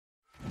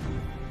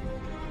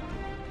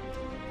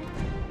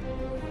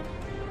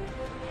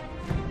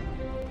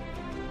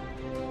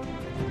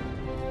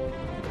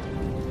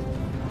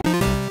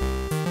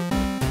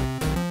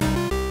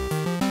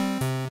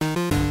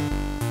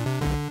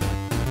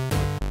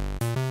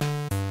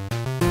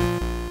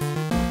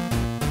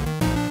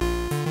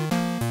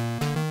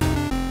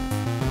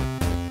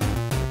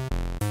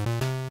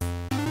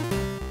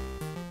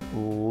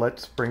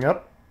let's bring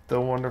up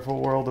the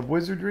wonderful world of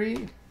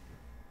Wizardry.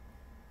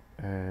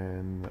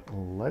 And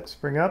let's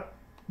bring up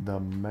the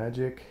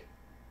magic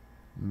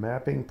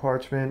mapping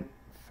parchment.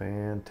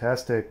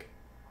 Fantastic.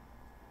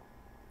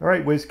 All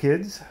right, Wiz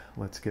kids,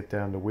 let's get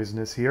down to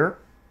Wizness here.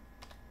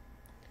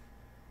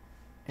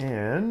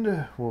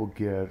 And we'll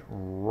get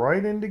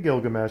right into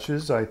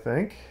Gilgamesh's, I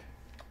think.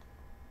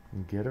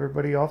 And get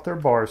everybody off their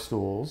bar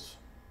stools.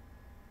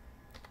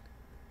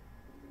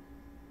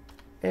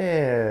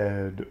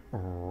 Add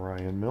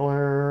Ryan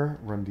Miller,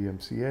 Run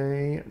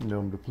DMCA,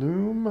 Gnome de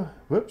Plume.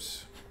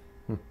 Whoops.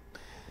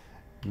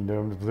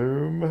 Gnome de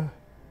Plume.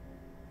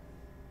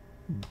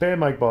 Bam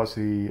Mike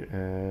Bossy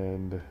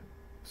and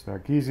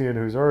Snarkeesian,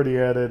 who's already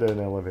added,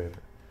 and Ella Vader.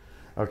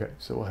 Okay,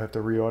 so we'll have to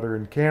reorder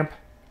in camp.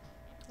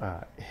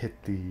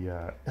 Hit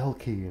the L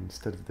key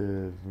instead of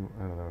the,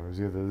 I don't know, it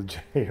was either the J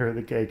or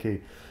the K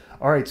key.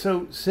 All right,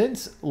 so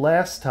since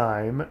last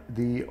time,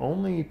 the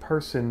only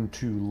person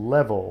to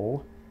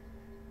level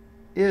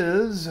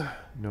is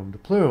Gnome de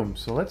Plume.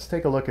 So let's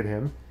take a look at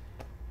him.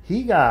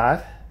 He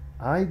got,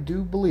 I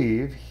do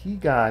believe, he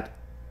got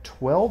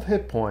 12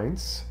 hit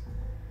points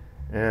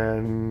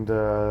and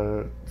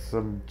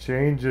some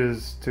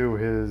changes to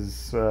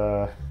his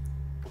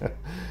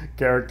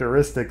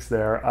characteristics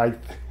there. I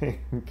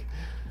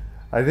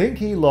think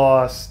he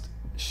lost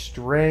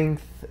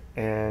strength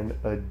and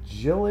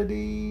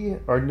agility,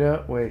 or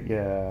no, wait,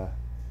 yeah,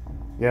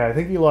 I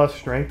think he lost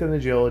strength and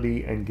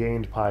agility and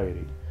gained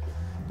piety.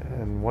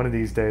 And one of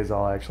these days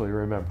I'll actually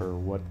remember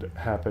what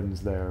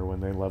happens there when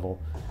they level.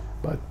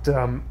 But,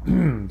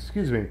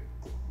 excuse me.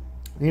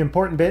 The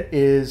important bit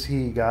is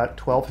he got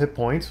 12 hit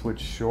points, which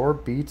sure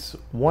beats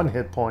 1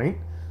 hit point,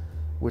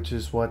 which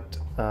is what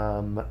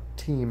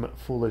Team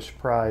Foolish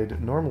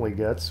Pride normally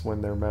gets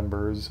when their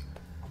members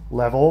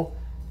level.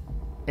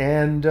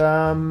 And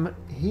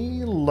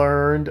he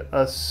learned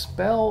a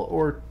spell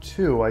or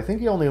two. I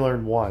think he only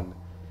learned one.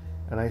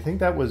 And I think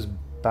that was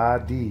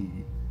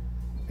Badi.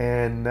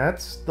 And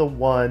that's the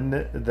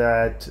one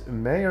that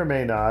may or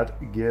may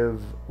not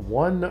give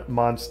one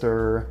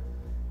monster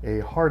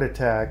a heart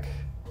attack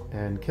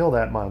and kill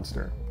that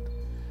monster.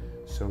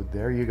 So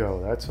there you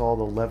go. That's all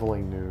the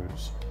leveling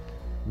news.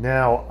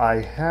 Now,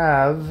 I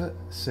have,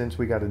 since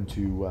we got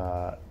into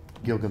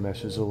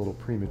Gilgamesh's a little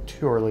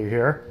prematurely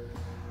here,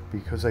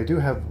 because I do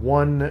have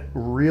one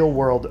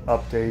real-world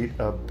update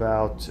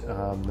about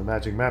the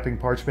magic mapping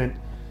parchment.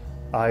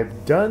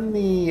 I've done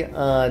the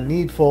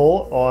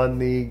needful on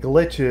the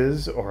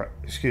glitches, or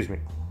excuse me,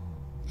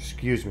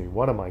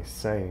 what am I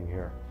saying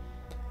here?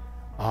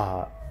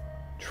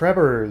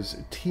 Trevor's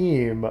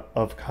team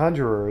of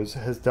conjurers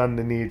has done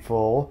the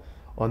needful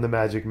on the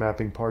magic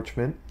mapping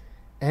parchment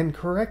and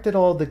corrected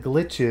all the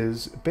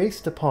glitches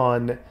based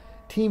upon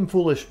Team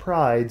Foolish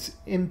Pride's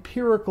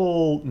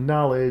empirical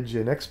knowledge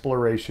and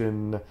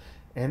exploration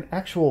and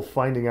actual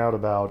finding out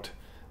about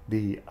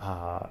the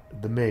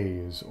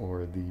maze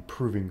or the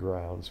proving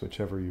grounds,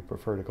 whichever you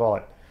prefer to call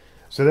it.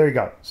 So there you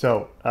go.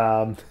 So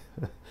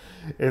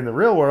in the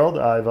real world,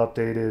 I've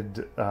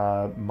updated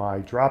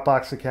my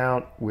DOSBox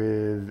account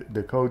with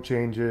the code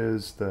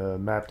changes, the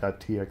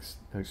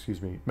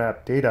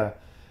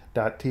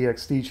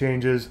mapdata.txt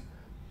changes.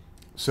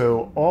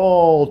 So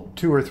all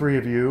 2 or 3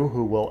 of you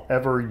who will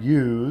ever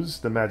use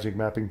the magic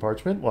mapping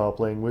parchment while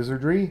playing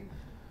Wizardry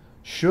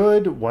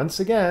should,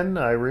 once again,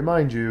 I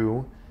remind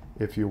you,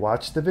 if you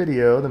watch the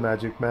video, the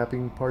magic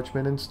mapping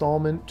parchment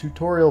installment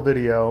tutorial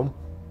video,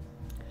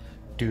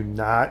 do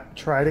not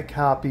try to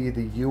copy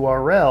the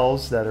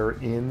URLs that are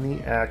in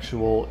the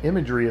actual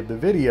imagery of the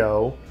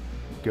video.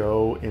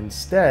 Go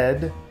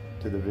instead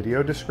to the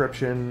video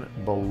description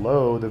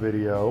below the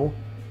video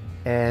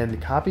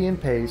and copy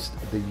and paste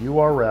the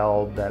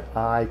URL that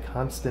I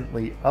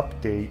constantly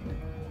update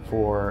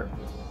for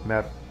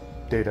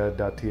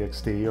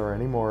mapdata.txt or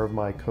any more of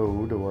my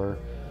code or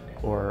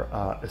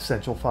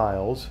essential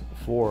files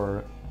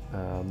for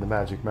the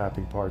magic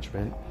mapping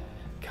parchment.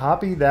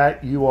 Copy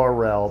that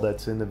URL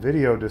that's in the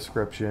video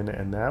description,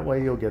 and that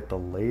way you'll get the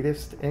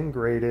latest and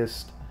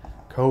greatest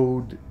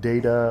code,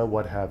 data,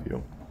 what have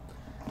you.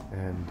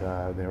 And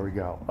there we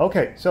go.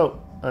 Okay, so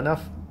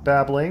enough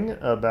babbling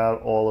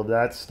about all of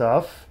that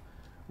stuff.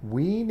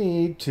 We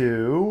need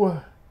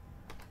to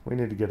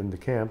get into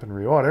camp and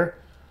reorder.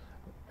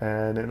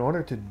 And in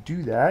order to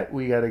do that,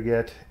 we got to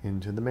get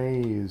into the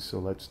maze. So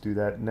let's do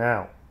that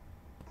now.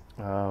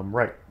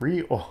 Right,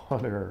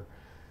 reorder.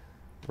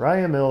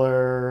 Ryan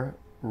Miller,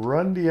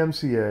 Run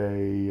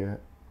DMCA,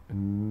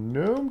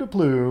 Gnome de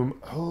Plume.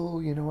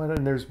 Oh, you know what?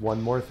 And there's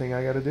one more thing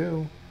I got to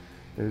do.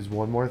 There's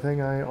one more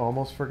thing I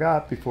almost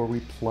forgot before we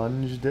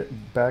plunged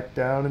it back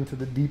down into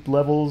the deep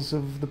levels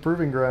of the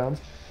proving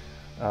grounds.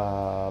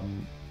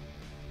 And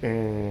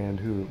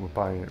who we're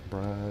buying it?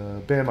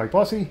 Bam Mike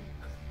Bossy.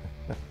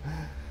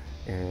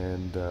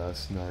 And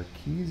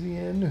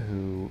Snarkeesian,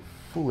 who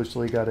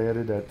foolishly got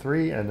added at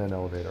 3, and then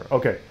Ella Vader.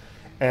 Okay,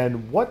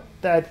 and what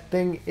that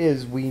thing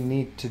is we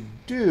need to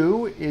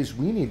do is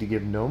we need to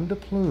give Gnome de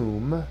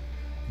Plume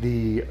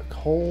the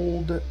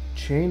cold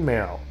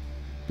chainmail,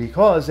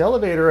 because Ella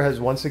Vader has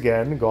once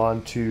again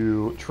gone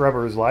to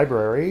Trevor's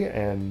library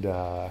and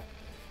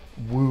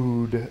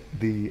wooed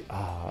the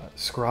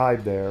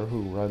scribe there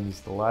who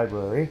runs the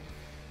library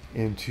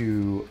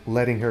into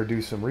letting her do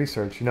some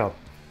research. You know,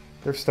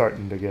 they're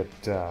starting to get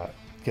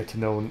to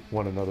know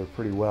one another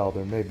pretty well.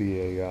 There may be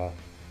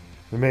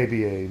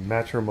a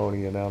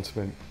matrimony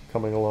announcement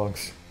coming along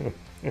soon.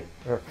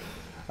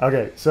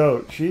 Okay,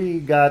 so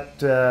she got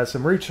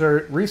some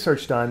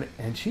research done,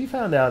 and she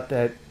found out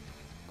that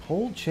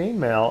cold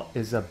chainmail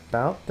is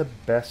about the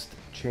best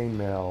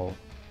chainmail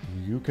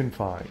you can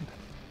find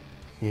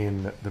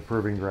in the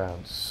Proving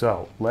Grounds.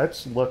 So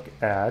let's look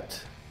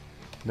at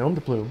Gnome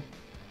de Plume.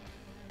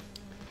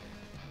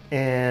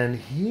 And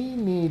he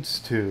needs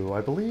to,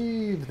 I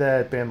believe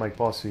that Band Mike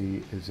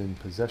Bossy is in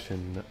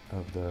possession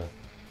of the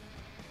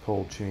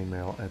cold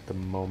chainmail at the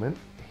moment.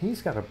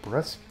 He's got a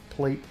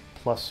breastplate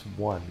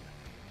 +1.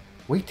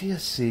 Wait till you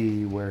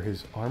see where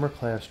his armor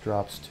class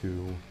drops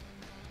to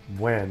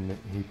when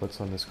he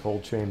puts on this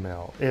cold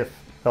chainmail. If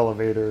Ella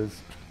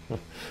Vader's,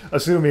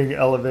 assuming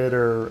Ella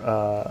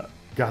Vader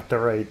got the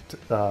right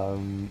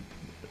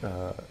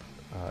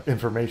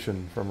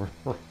information from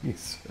her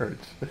research.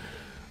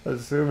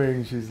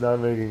 Assuming she's not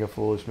making a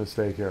foolish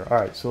mistake here.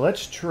 Alright, so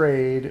let's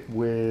trade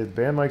with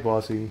Band Mike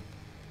Bossy.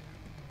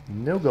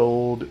 No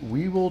gold.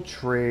 We will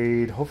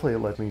trade. Hopefully it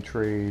lets me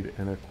trade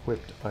an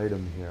equipped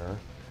item here.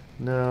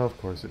 No, of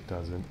course it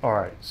doesn't.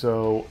 Alright,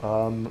 so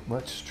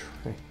let's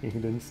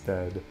trade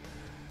instead.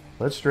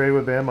 Let's trade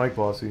with Band Mike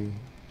Bossy.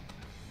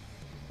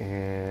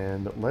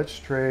 And let's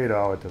trade,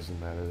 oh, it doesn't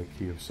matter, the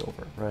Key of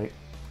Silver, right?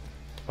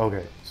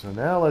 Okay, so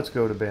now let's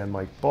go to Band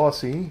Mike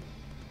Bossy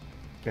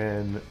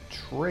and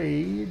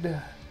trade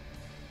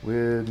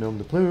with Gnome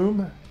de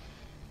Plume.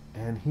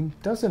 And he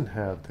doesn't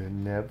have the,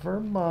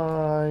 never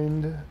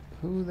mind.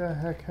 Who the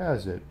heck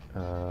has it?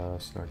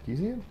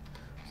 Snarkeesian?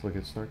 Let's look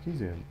at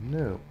Snarkeesian.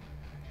 No.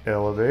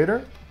 Ella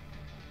Vader?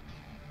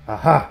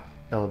 Aha!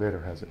 Ella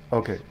Vader has it.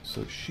 Okay,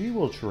 so she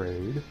will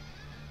trade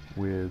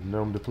with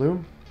Gnome de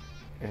Plume.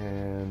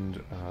 And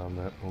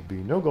that will be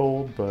no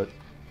gold, but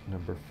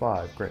number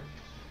 5. Great.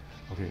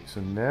 Okay,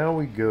 so now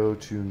we go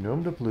to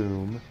Gnome de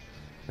Plume.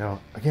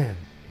 Now, again,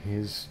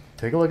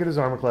 take a look at his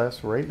armor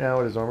class. Right now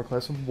it is armor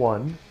class of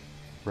 1,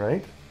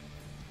 right?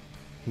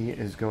 He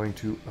is going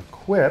to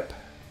equip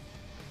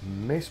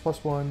Mace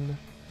 +1,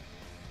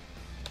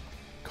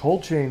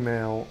 Cold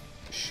Chainmail,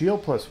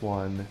 Shield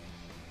 +1,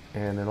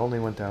 and it only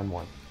went down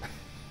 1.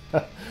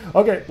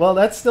 Okay, well,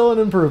 that's still an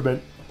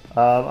improvement.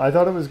 I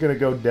thought it was going to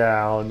go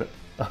down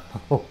a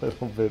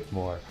little bit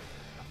more.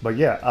 But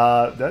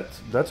yeah,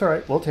 that's all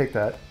right. We'll take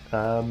that.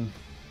 And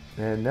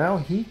now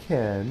he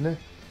can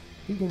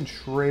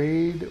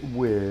trade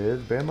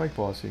with Band Mike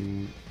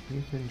Bossy.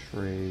 He can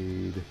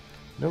trade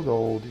no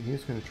gold.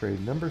 He's going to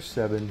trade number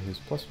 7, his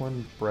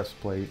 +1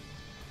 breastplate.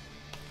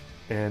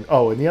 And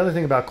oh, and the other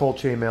thing about Cold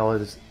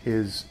Chainmail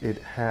is it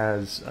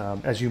has,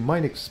 as you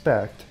might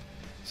expect,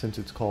 since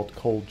it's called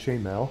Cold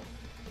Chainmail,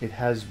 it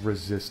has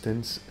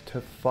resistance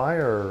to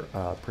fire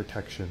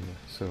protection.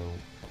 So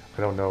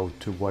I don't know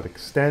to what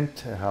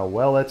extent, how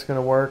well that's going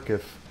to work.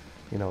 If,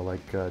 you know,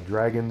 like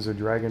dragons or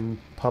dragon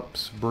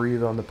pups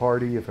breathe on the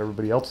party, if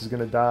everybody else is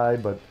going to die,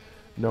 but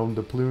Gnome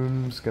de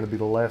Plume's going to be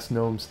the last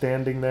gnome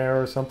standing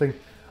there or something.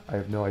 I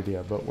have no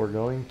idea, but we're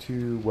going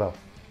to, well,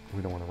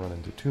 we don't want to run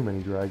into too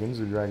many dragons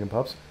or dragon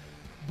pups,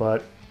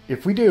 but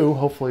if we do,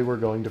 hopefully we're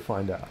going to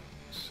find out.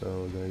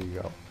 So there you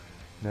go.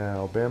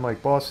 Now, Band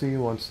Mike Bossy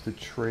wants to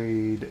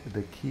trade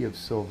the Key of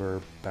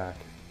Silver back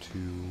to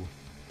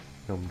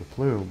Gnome de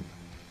Plume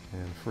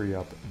and free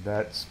up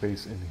that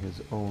space in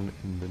his own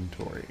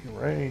inventory,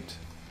 right?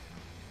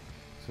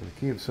 So the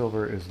Key of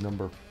Silver is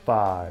number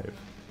 5.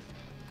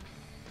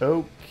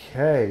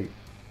 Okay,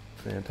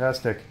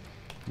 fantastic.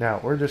 Now,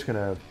 we're just going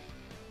to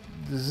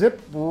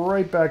zip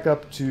right back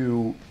up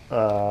to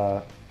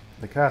the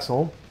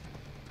castle.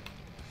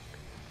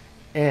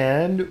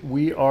 And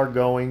we are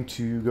going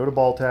to go to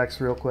Baltax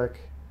real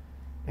quick.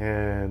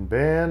 And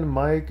Band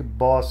Mike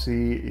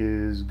Bossy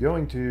is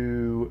going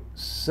to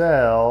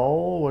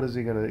sell... What is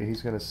he going to...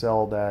 He's going to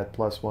sell that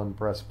 +1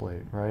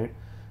 breastplate, right?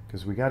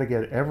 Because we got to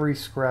get every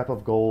scrap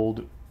of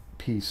gold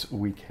piece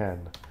we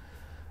can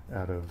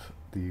out of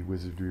the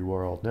Wizardry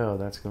world. No,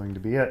 that's going to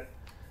be it.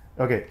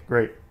 Okay,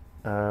 great.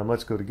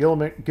 Let's go to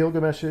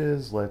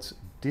Gilgamesh's. Let's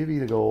divvy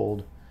the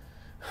gold.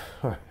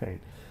 All right.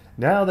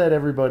 Now that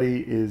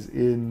everybody is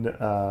in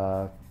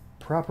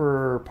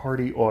proper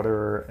party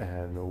order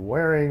and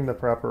wearing the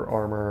proper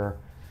armor,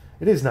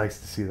 it is nice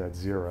to see that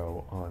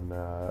 0 on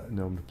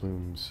Gnome de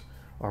Plume's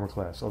armor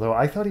class. Although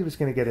I thought he was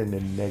going to get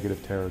into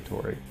negative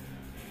territory.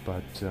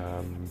 But,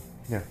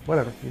 yeah,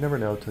 whatever. You never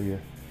know till you...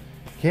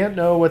 Can't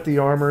know what the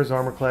armor's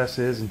armor class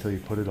is until you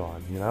put it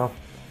on, you know?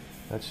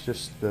 That's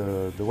just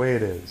the way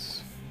it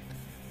is.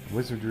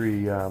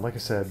 Wizardry, like I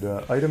said,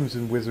 items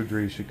in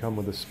Wizardry should come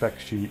with a spec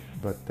sheet,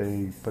 but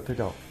they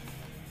don't.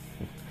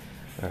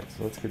 Alright,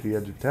 so let's get the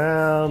edge of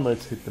town,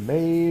 let's hit the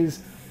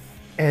maze,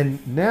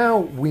 And now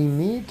we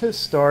need to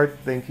start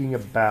thinking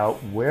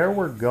about where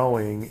we're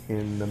going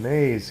in the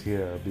maze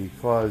here,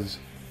 because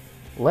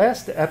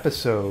last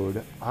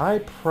episode I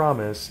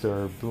promised,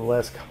 or the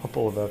last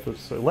couple of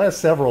episodes, last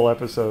several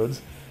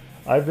episodes,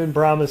 I've been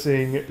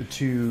promising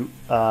to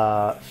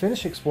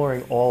finish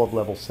exploring all of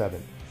level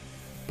 7.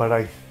 But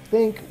I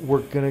think we're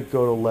going to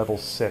go to level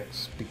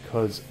 6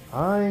 because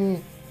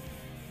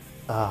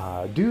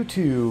due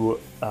to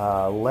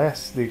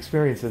the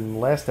experience in the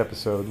last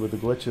episode with the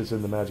glitches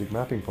in the magic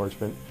mapping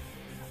parchment,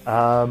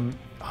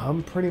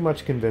 I'm pretty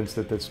much convinced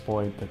at this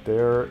point that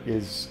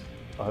there's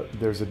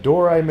a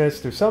door I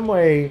missed. There's some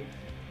way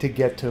to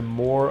get to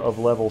more of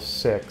level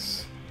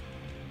 6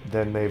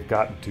 than they've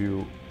gotten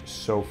to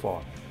so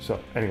far. So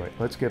anyway,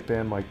 let's get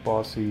Band Mike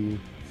Bossy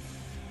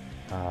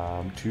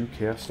to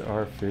cast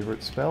our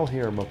favorite spell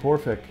here,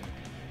 Meporfic.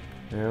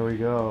 There we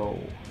go.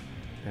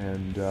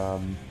 And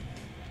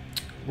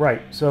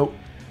right, so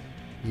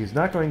he's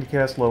not going to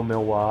cast Low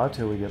Milwa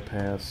till we get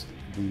past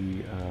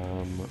the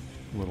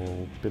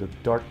little bit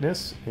of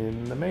darkness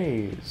in the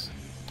maze.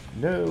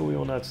 No, we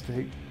will not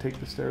take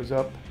the stairs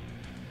up.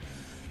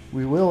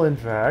 We will, in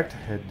fact,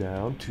 head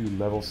down to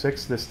level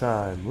 6 this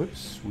time.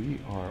 Whoops, we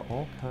are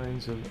all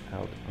kinds of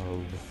out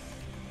of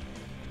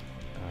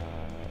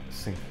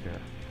sync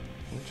here,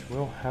 which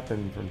will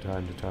happen from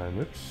time to time.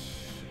 Whoops.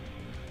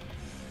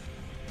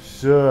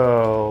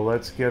 So,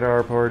 let's get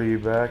our party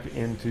back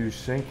into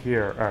sync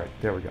here. Alright,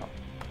 there we go.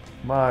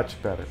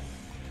 Much better.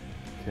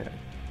 Okay.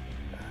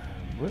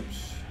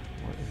 Whoops.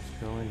 What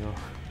is going on?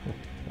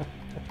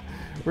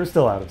 We're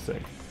still out of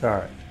sync.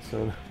 Alright,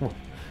 so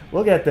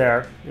we'll get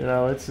there. You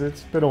know, it's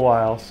been a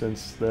while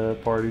since the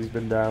party's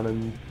been down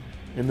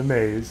in the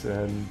maze,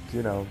 and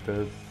you know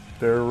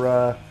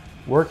they're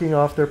working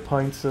off their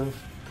pints of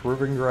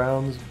Proving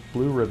Grounds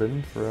blue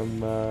ribbon from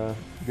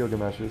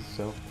Gilgamesh's.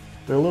 So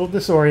they're a little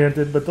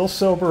disoriented, but they'll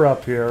sober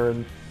up here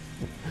and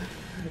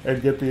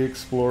and get the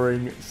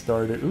exploring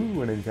started.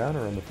 Ooh, an encounter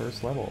on the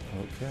first level.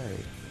 Okay,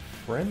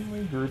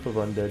 friendly group of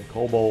undead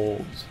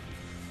kobolds.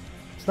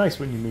 It's nice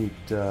when you meet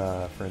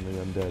friendly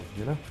undead,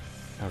 you know?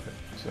 Okay,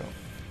 so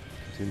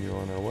continue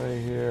on our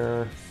way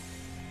here.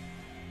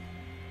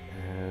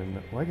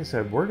 And like I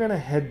said, we're going to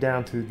head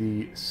down to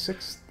the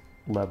 6th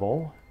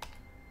level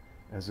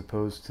as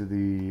opposed to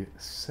the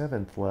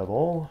 7th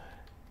level.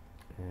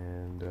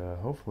 And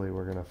hopefully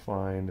we're going to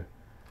find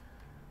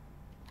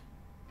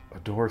a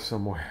door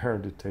somewhere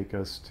to take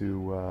us to,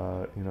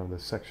 you know, the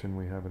section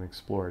we haven't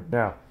explored.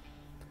 Now,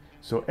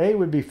 so A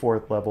would be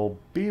 4th level,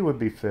 B would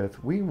be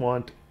 5th. We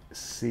want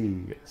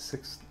C,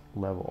 6th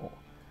level.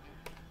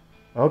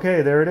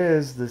 Okay, there it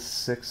is, the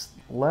 6th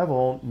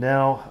level.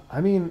 Now, I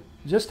mean,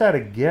 just at a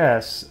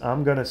guess,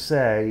 I'm going to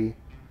say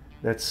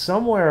that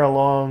somewhere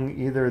along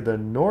either the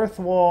north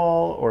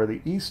wall or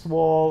the east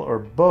wall or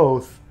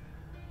both,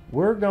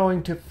 we're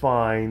going to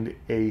find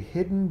a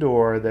hidden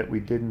door that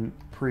we didn't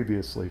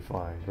previously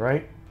find,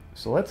 right?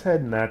 So let's head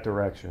in that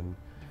direction.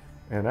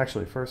 And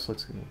actually, first,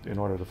 in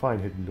order to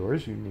find hidden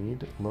doors, you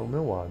need Low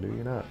Milwa, do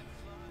you not?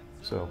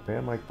 So,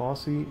 Band Mike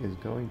Bossy is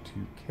going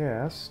to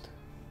cast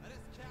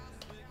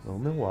Low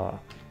Milwa.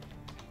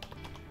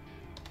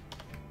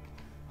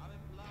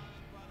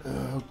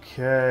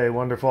 Okay,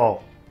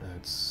 wonderful.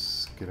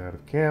 Let's get out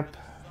of camp.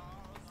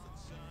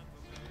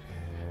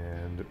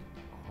 And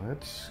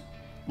let's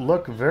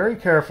look very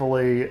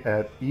carefully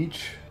at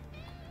each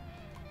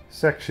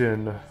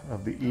section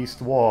of the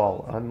east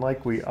wall,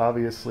 unlike we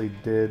obviously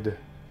did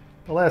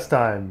the last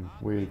time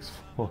we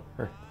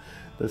explored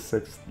the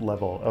 6th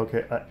level.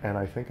 Okay, and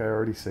I think I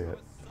already see it.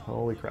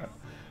 Holy crap.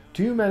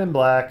 2 men in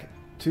black,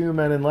 2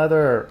 men in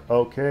leather.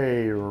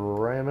 Okay,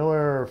 Ryan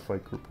Miller,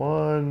 fight group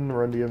 1.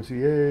 Run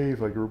DMCA,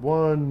 fight group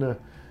 1.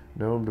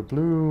 Gnome de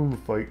Plume,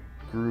 fight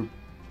group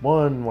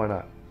 1. Why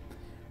not?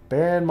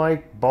 Band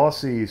Mike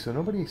Bossy. So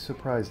nobody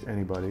surprised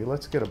anybody.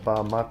 Let's get a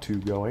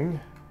Bamatu going.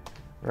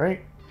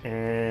 Right?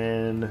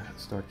 And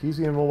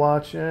Starkeesian will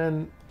watch.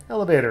 And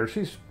Ella Vader.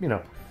 She's, you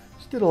know,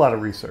 she did a lot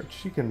of research.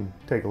 She can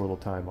take a little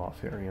time off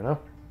here, you know?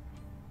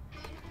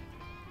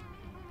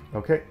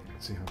 Okay,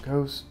 let's see how it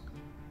goes.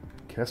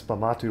 Cast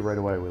Bamatu right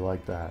away. We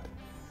like that.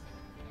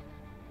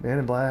 Man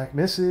in Black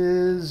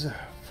misses.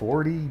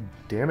 40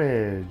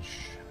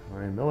 damage.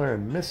 Ryan Miller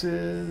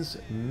misses.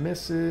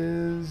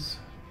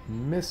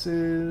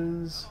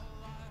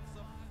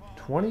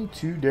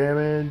 22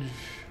 damage.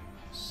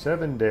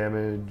 7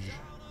 damage.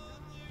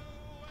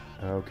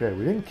 Okay,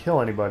 we didn't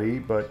kill anybody,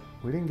 but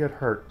we didn't get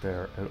hurt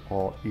there at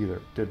all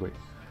either, did we?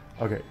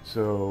 Okay,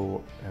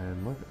 so,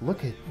 and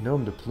look at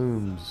Gnome de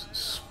Plume's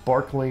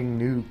sparkling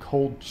new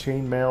cold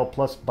chainmail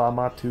plus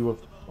Bamatu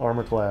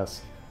armor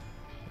class.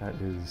 That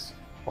is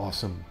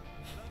awesome.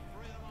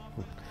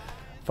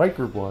 Fight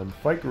group 1,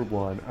 fight group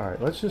 1.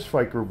 Alright, let's just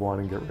fight group 1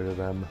 and get rid of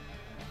them.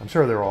 I'm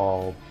sure they're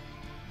all...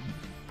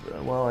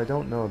 Well, I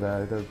don't know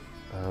that.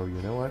 Oh,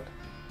 you know what?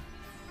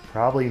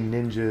 Probably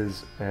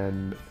ninjas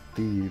and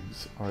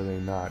thieves, are they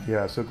not?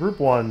 Yeah, so group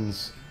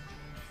 1's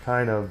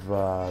kind of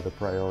the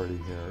priority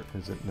here,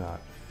 is it not?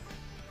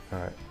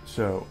 Alright,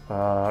 so,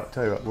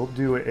 tell you what, we'll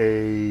do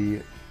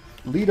a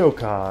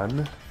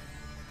Lidocon,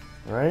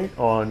 right,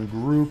 on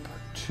group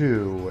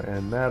 2,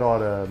 and that ought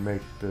to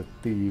make the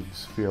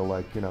thieves feel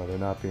like, you know, they're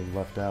not being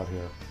left out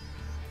here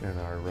in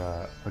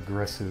our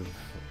aggressive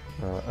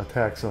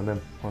attacks on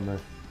them, on the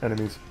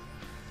enemies.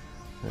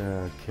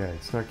 Okay,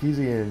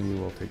 Snarkeesian, you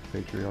will take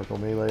Patriarchal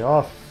Melee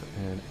off,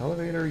 and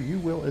Elevator, you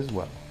will as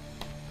well.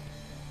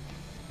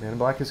 Man in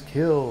Black is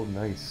killed,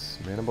 nice.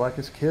 Man in Black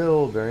is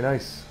killed, very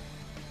nice.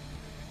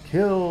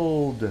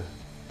 Killed!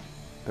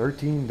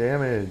 13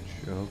 damage,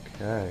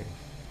 okay.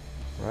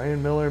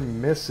 Ryan Miller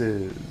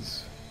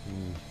misses.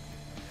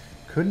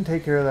 Couldn't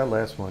take care of that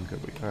last one,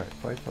 could we? Alright,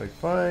 fight, fight,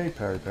 fight,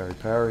 parry, parry,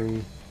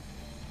 parry.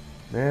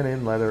 Man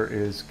in Leather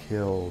is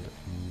killed,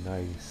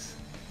 nice.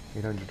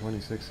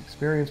 826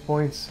 experience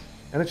points,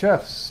 and a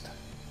chest.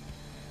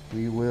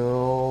 We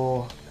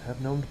will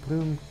have Gnome to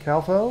Plume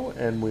Calfo,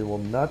 and we will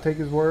not take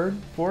his word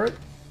for it.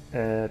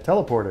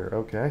 Teleporter,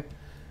 okay.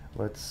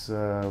 Let's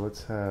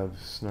have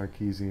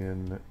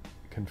Snarkeesian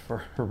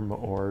confirm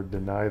or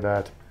deny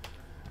that.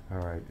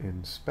 Alright,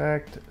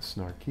 inspect,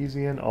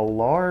 Snarkeesian,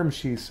 alarm,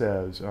 she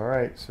says.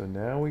 Alright, so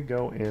now we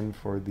go in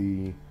for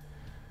the...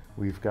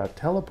 We've got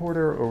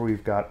teleporter or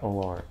we've got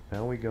alarm.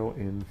 Now we go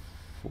in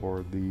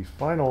for the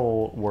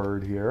final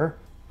word here.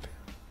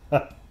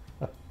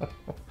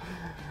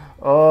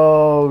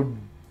 Oh,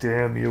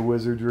 damn you,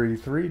 Wizardry.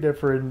 3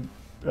 different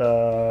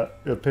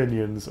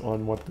opinions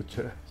on what the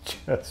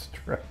chest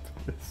strap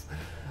is.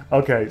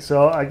 Okay,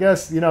 so I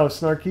guess, you know,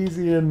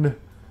 Snarkeesian,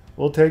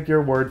 we'll take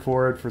your word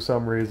for it for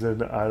some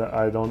reason.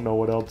 I don't know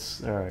what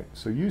else. Alright,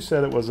 so you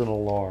said it was an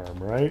alarm,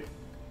 right?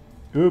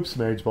 Oops,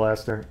 Mage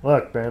Blaster.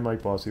 Look, Band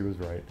Mike Bossy was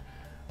right.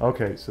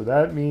 Okay, so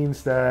that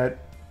means that...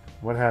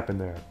 What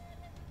happened there?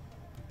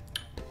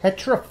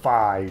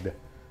 Petrified.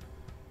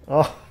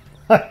 Oh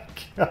my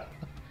god.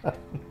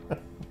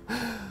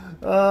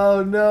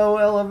 Oh no,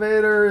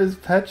 Elevator is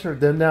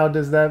petrified. Then now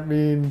does that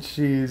mean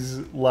she's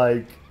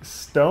like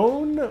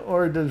stone?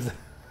 Or does...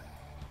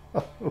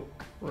 Oh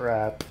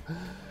crap.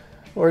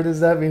 Or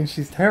does that mean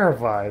she's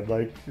terrified?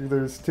 Like,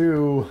 there's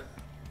two...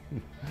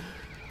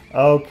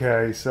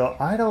 Okay, so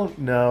I don't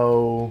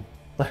know.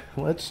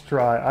 Let's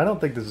try. I don't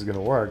think this is going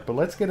to work, but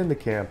let's get into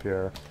camp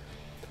here.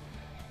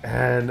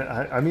 And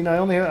I mean,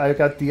 I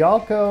got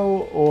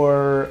Dialco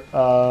or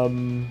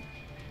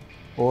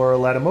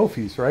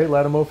Latimophis, right?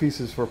 Latimophis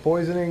is for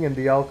poisoning, and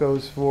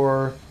Dialco's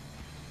for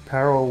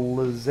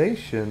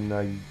paralyzation.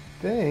 I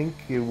think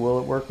will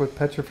it work with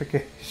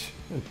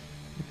petrification?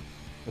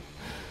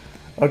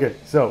 Okay,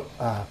 so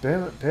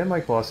Band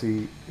Mike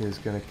Bossy is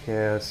going to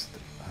cast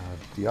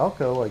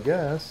Dialco, I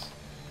guess,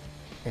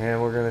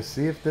 and we're gonna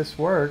see if this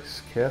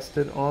works. Cast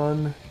it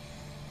on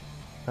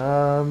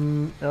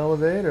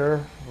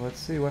Elevator. Let's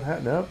see what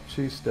happens. Nope,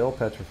 she's still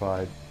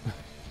petrified.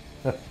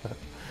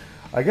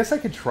 I guess I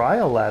could try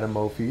a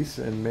Latimophis,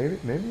 and maybe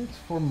it's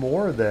for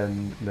more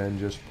than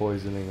just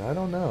poisoning. I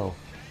don't know.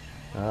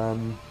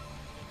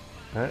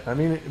 I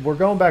mean, we're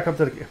going back up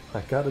to the...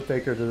 I gotta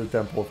take her to the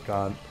Temple of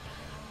Khan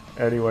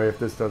anyway if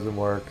this doesn't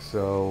work,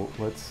 so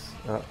let's...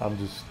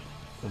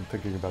 I'm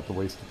thinking about the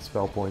wasted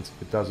spell points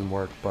if it doesn't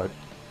work, but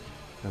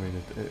I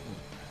mean,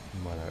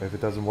 if it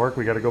doesn't work,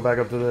 we got to go back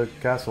up to the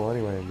castle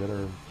anyway and get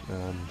her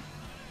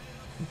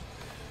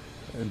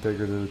and take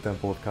her to the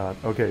Temple of Khan.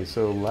 Okay,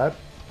 so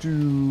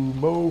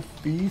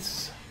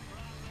Latimophis.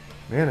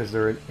 Man, is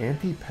there an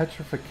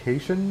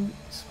anti-petrification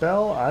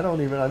spell? I don't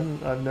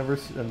even. I've never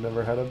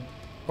had a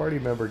party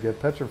member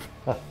get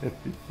petrified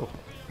before.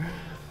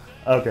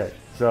 Okay,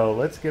 so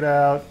let's get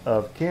out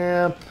of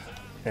camp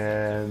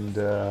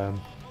and.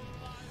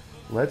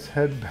 Let's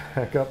head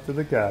back up to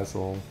the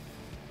castle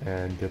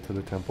and get to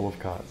the Temple of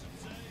Khan.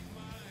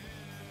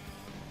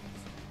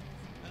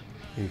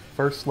 A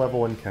first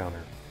level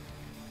encounter.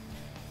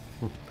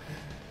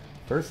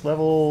 First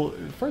level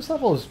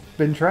has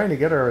been trying to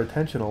get our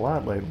attention a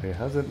lot lately,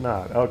 has it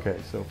not?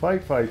 Okay, so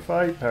fight, fight,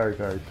 fight, parry,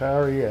 parry,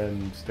 parry,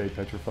 and stay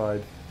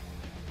petrified.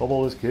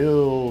 Kobold is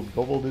killed,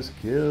 Kobold is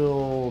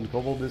killed,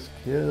 Kobold is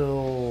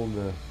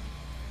killed.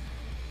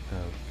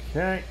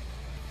 Okay.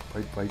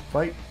 Fight, fight,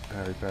 fight,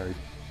 parry, parry.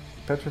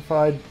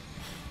 Petrified.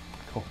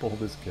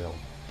 Kobold is killed.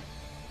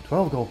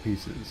 12 gold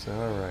pieces.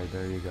 Alright,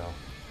 there you go.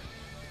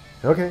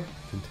 Okay,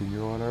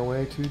 continue on our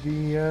way to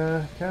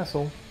the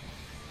castle.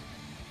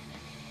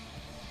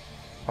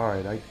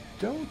 Alright, I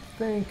don't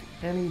think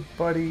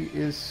anybody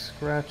is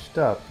scratched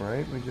up,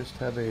 right? We just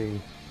have a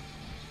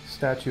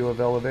statue of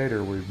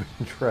Elevator we've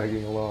been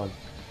dragging along.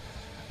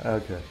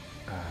 Okay.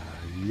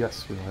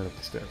 Yes, we'll head up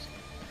the stairs.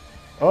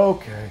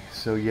 Okay,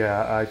 so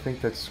yeah, I think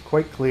that's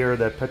quite clear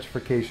that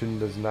petrification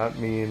does not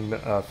mean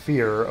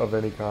fear of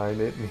any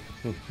kind. It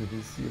means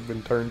you've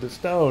been turned to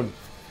stone.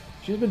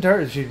 She's been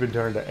turned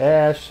to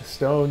ash,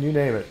 stone, you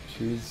name it.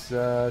 She's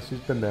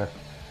been there.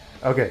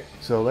 Okay,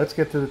 so let's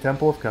get to the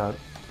Temple of Khan.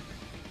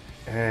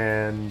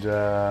 And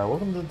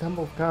welcome to the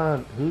Temple of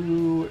Khan.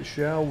 Who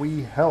shall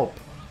we help?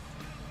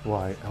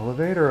 Why,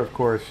 Elevator, of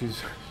course.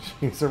 She's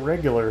a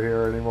regular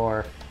here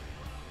anymore.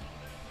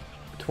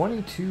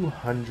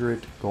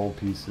 2,200 gold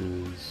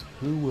pieces.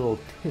 Who will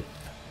tip?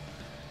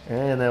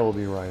 And that will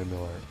be Ryan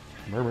Miller.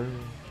 Murmur.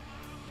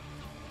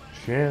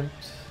 Chant.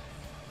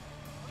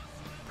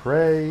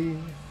 Pray.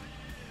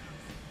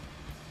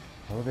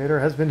 Ella Vader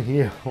has been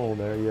healed.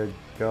 There you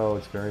go.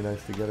 It's very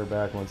nice to get her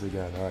back once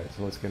again. Alright,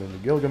 so let's get into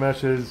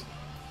Gilgamesh's.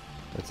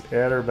 Let's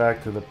add her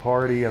back to the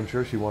party. I'm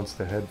sure she wants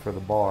to head for the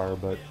bar,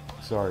 but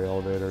sorry,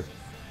 Ella Vader.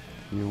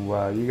 You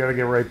gotta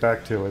get right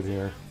back to it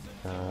here.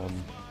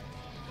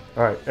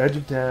 Alright, edge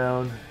of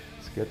town.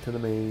 Let's get to the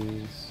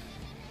maze.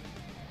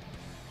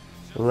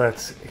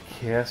 Let's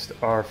cast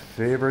our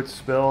favorite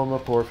spell,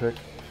 Meporfic.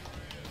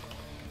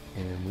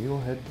 And we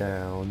will head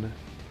down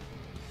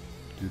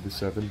to the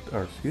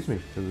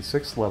to the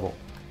 6th level.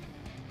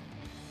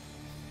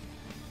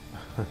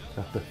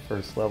 Not the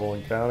 1st level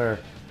encounter.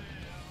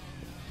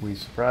 We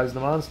surprise the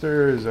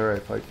monsters.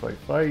 Alright, fight, fight,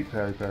 fight.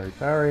 Parry, parry,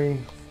 parry.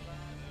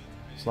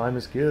 Slime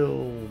is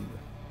killed.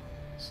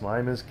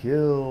 Slime is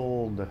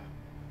killed.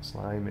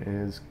 Slime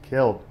is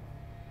killed.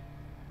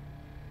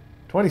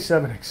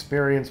 27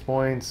 experience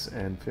points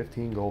and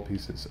 15 gold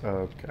pieces.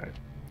 Okay.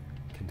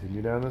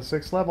 Continue down to the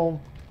 6th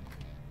level.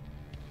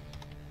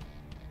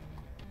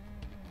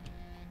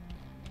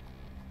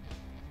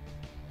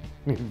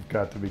 You've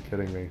got to be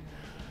kidding me.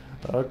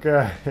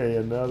 Okay,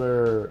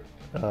 another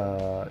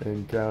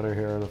encounter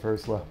here on the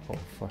 1st level.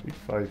 Fight,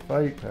 fight,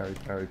 fight. Parry,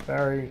 parry,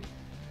 parry.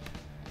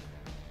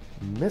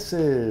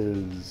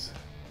 Misses.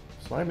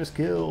 Slime is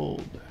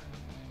killed.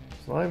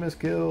 Slime is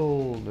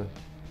killed.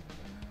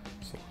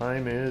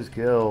 Slime is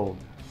killed.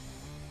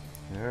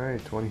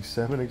 Alright,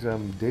 27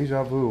 exam.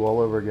 Deja vu all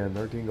over again.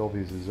 13 gold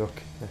pieces.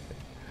 Okay.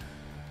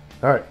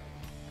 Alright.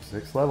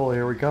 6th level.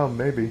 Here we come.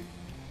 Maybe.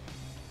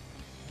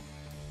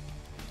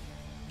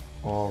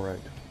 Alright.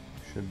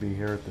 Should be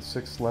here at the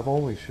 6th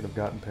level. We should have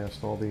gotten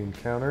past all the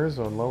encounters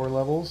on lower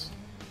levels.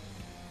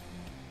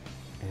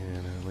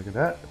 And look at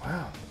that.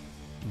 Wow.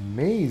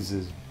 Maze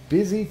is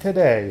busy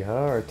today,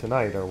 huh? Or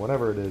tonight, or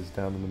whatever it is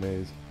down in the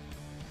maze.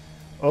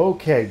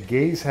 Okay,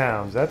 Gaze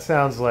Hounds. That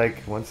sounds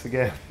like, once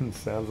again,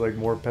 sounds like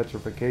more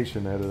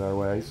petrification headed our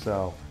way.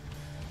 So,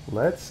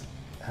 let's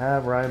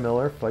have Ryan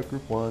Miller fight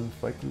group 1,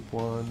 fight group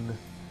 1,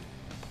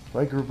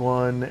 fight group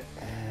 1,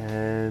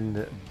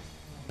 and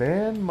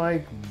Band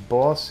Mike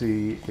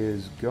Bossy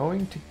is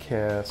going to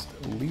cast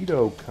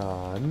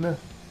Lidocon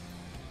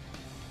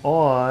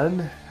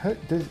on...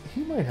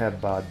 he might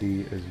have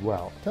Badi as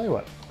well. Tell you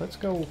what, let's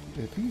go,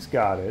 if he's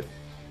got it,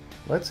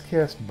 let's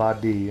cast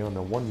Badi on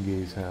the 1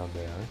 Gaze Hound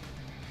there.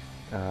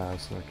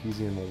 So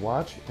Narkeesian will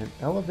watch, and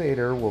Ella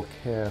Vader will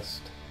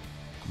cast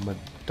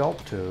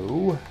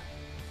Madalto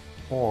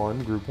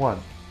on group 1.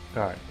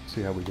 Alright, let's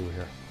see how we do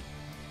here.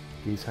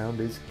 Gaze Hound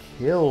is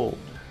killed.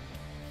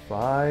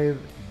 5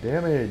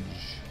 damage.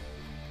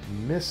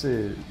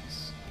 Misses.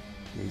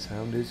 Gaze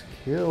Hound is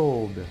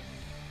killed.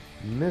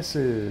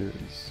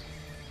 Misses.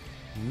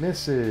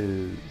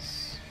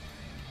 Misses.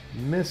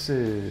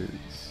 Misses.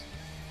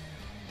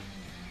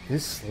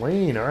 Is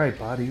slain. Alright,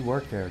 body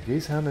work there.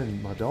 Gaze Hound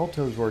and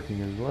Madalto's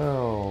working as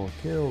well.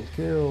 Killed,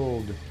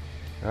 killed.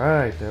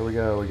 Alright, there we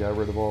go. We got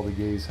rid of all the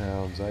Gaze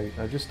Hounds.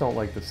 I just don't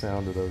like the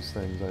sound of those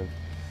things. I've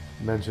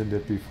mentioned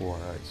it before.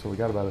 Alright, so we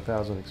got about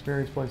 1,000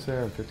 experience points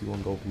there and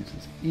 51 gold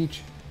pieces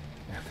each.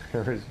 And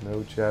there is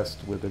no chest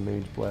with a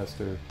Mage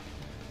Blaster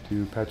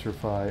to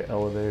petrify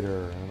Ella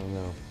Vader. I don't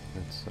know.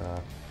 It's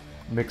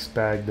mixed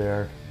bag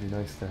there. It'd be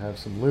nice to have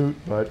some loot,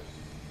 but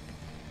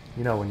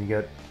you know, when you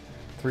get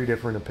 3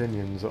 different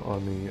opinions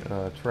on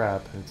the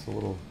trap, it's a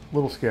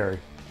little scary.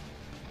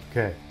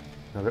 Okay.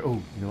 Another,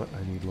 oh, you know what?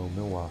 I need low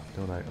Milwaukee,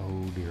 don't I?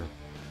 Oh dear.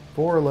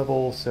 4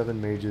 level 7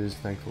 mages.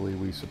 Thankfully,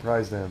 we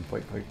surprised them.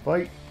 Fight, fight,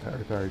 fight.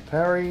 Parry, parry,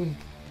 parry.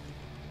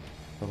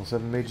 Level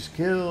 7 mages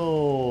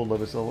killed.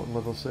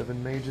 Level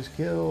 7 mages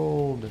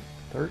killed.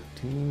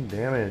 13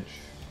 damage.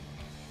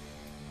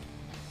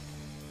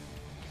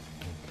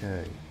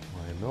 Okay.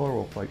 Ryan Miller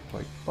will fight,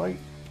 fight, fight.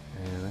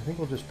 And I think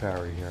we'll just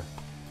parry here.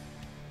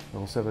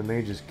 Level 7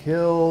 mages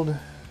killed.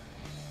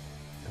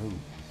 Oh.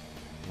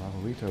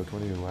 Lavalito,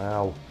 20.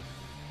 Wow.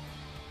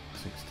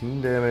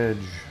 16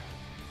 damage.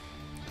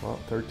 Well,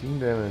 13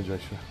 damage. I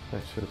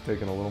should have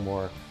taken a little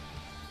more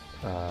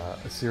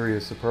a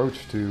serious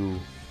approach to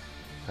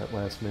that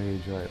last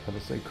mage. All right,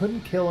 let's say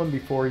couldn't kill him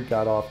before he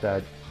got off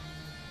that.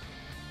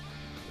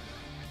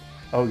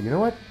 Oh, you know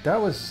what?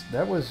 That was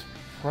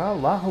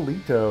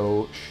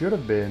Lajalito should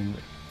have been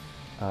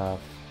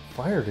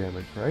fire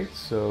damage, right?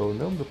 So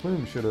Gnome the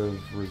Plume should have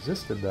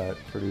resisted that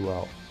pretty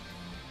well.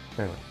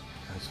 Anyway,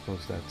 I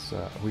suppose that's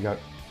we got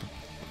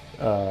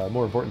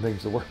more important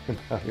things to worry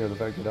about here. The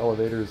fact that Ella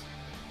Vader's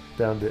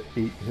down to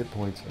 8 hit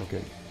points.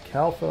 Okay,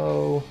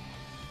 Calfo.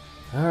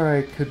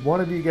 Alright, could one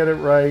of you get it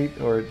right?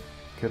 Or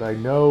could I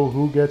know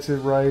who gets it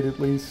right at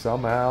least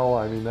somehow?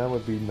 I mean, that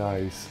would be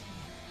nice.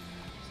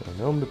 So,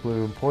 Gnome de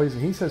Plume, poison.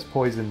 He says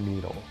poison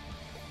needle.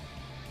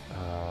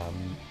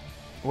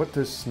 What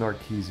does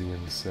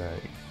Snarkeesian say?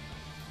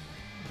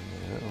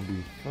 That'll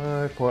be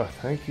 5. Well,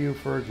 thank you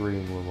for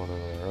agreeing with one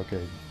another.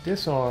 Okay,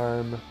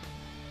 disarm.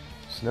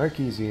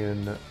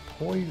 Snarkeesian,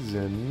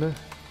 poison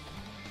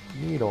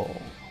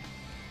needle.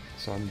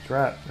 So I'm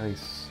trapped.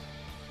 Nice.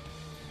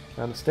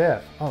 Found a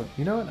staff. Oh,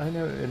 you know what? I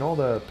know in all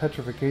the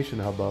petrification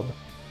hubbub,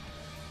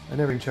 I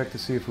never even checked to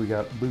see if we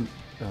got loot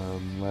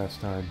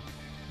last time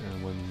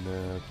when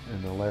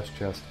in the last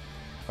chest.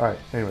 All right.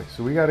 Anyway,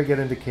 so we got to get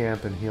into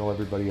camp and heal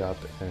everybody up,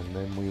 and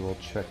then we will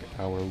check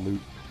our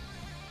loot.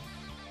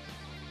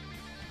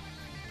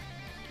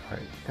 All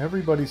right.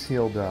 Everybody's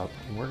healed up.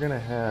 We're gonna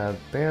have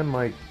Band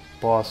Mike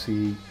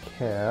Bossy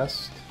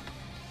cast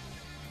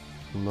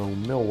Lo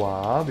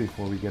Milwa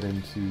before we get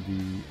into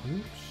the.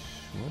 Oops.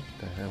 What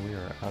the hell? We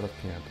are out of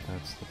camp.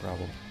 That's the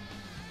problem.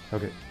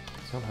 Okay,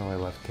 somehow I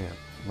left camp.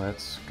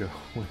 Let's go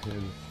with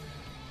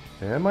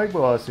and Mike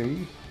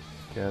Bossy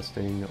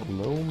casting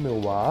Lo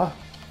Milwa.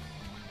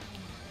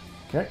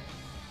 Okay,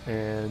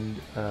 and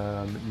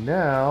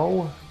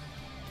now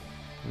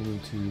we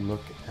need to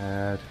look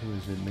at who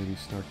is it? Maybe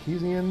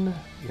Snarkeesian.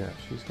 Yeah,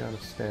 she's got a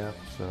staff.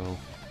 So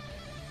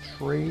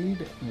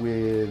trade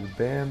with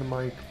Band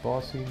Mike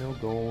Bossy. No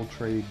gold.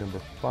 Trade number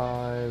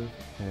 5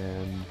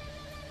 and.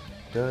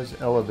 Does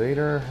Ella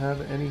Vader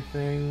have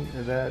anything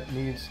that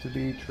needs to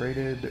be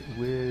traded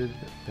with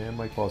Band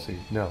Mike Bossy?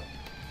 No.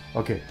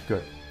 Okay,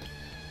 good.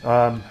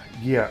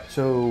 Yeah,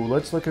 so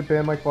let's look at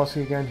Band Mike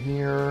Bossy again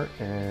here,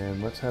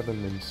 and let's have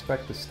him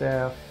inspect the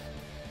staff.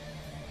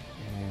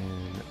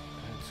 And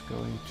that's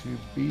going to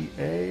be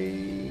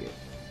a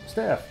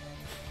staff.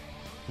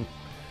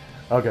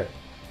 Okay,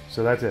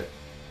 so that's it.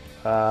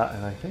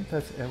 And I think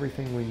that's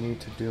everything we need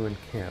to do in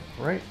camp,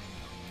 right?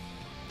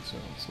 So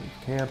let's leave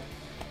camp.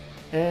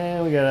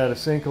 And we got out of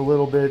sync a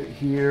little bit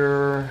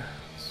here.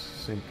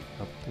 Sync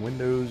up the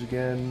windows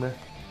again.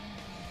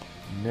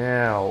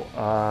 Now,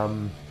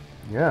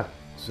 yeah,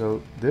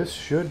 so this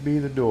should be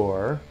the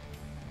door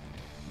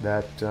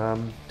that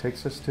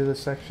takes us to the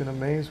section of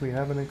maze we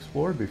haven't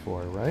explored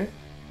before, right?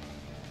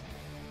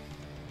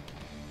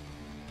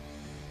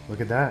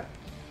 Look at that.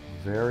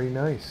 Very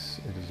nice.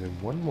 It is a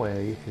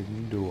one-way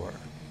hidden door.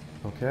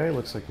 Okay,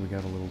 looks like we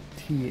got a little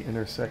T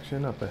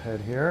intersection up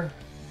ahead here.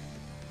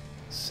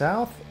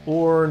 South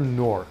or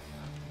north?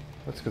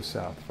 Let's go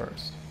south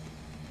first.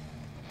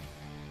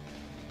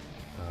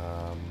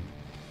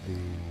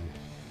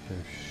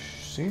 There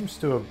seems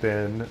to have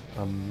been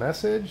a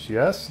message.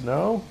 Yes?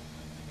 No?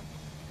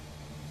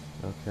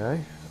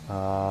 Okay.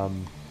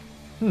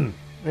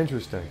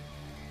 Interesting.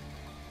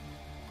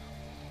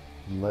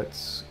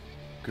 Let's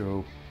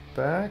go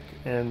back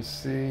and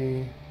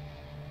see.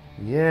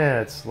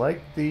 Yeah, it's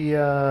like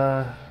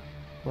the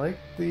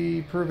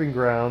Proving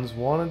Grounds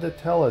wanted to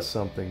tell us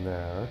something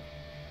there,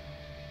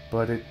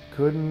 but it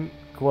couldn't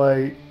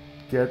quite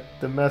get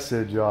the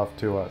message off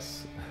to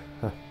us.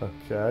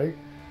 Okay.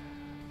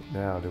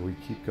 Now, do we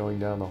keep going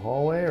down the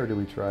hallway, or do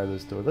we try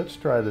this door? Let's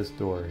try this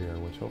door here,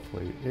 which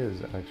hopefully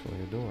is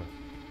actually a door.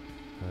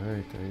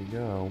 Alright, there you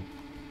go.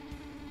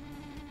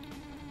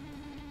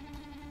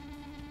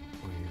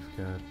 We've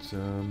got a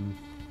little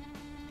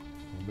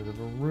bit of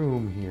a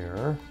room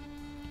here.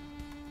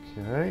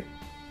 Okay.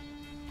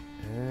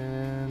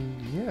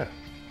 And yeah,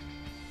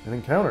 an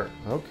encounter.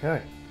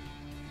 Okay.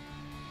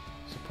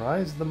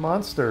 Surprise the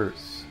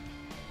monsters.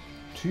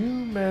 2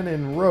 men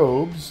in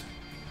robes.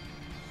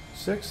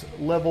 6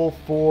 level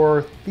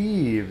 4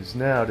 thieves.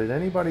 Now, did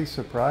anybody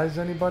surprise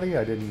anybody?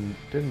 I didn't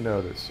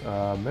notice.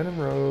 Men in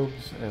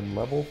robes and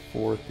level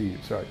 4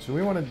 thieves. All right, so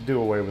we want to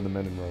do away with the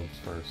men in robes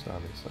first,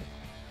 obviously.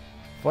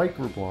 Fight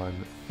group 1.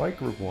 Fight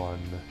group 1.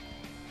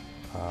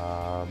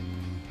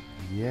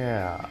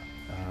 Yeah.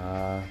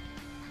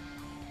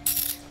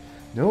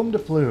 Gnome de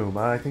Plume.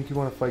 I think you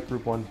want to fight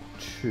group 1,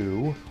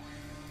 2.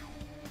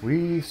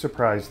 We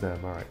surprised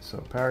them. Alright, so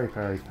parry,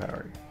 parry,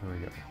 parry. There we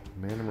go.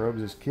 Man in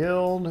robes is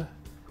killed.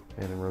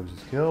 Man in robes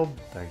is killed.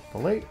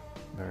 Thankfully.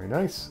 Very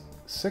nice.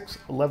 6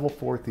 level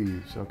 4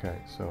 thieves.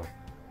 Okay, so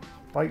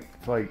fight,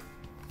 fight,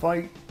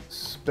 fight.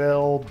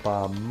 Spell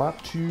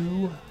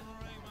Bamatu.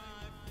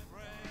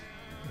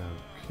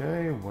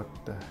 Okay, what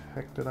the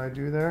heck did I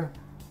do there?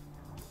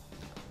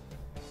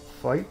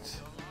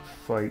 Fight,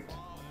 fight,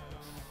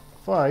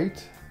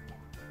 fight.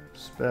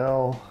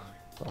 Spell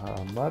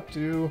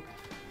Matu.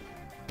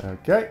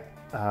 Okay.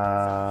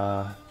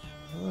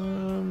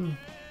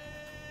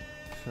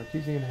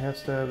 Sarkeesian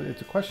has to.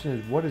 It's a question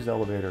is what is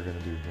Ella Vader going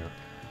to do here?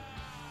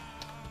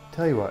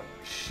 Tell you what,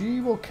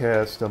 she will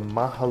cast a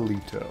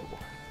Mahalito.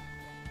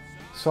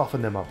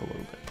 Soften them up a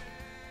little bit.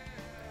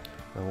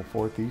 Level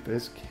 4 thief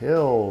is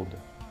killed.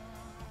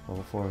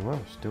 Level 4,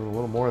 well, she's doing a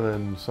little more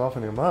than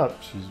softening him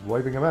up. She's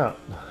wiping him out.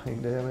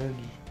 9 damage.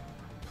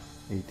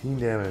 18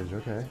 damage,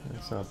 okay,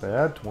 that's not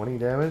bad. 20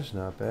 damage,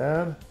 not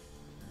bad.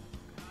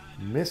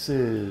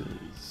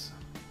 Misses.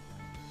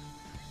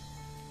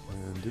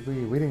 And did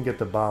we didn't get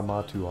the Ba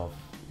Matu off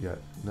yet.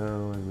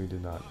 No, and we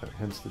did not.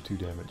 Hence the 2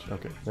 damage.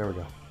 Okay, there we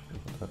go.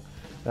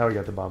 Now we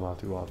got the Ba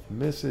Matu off.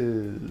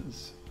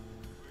 Misses.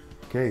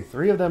 Okay,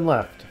 3 of them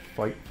left.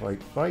 Fight,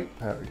 fight, fight.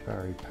 Parry,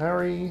 parry,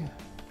 parry.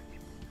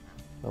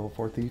 Level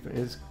 4 thief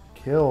is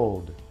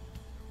killed.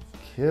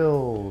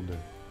 Killed.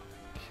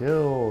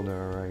 Killed.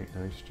 Alright,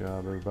 nice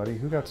job, everybody.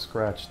 Who got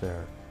scratched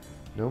there?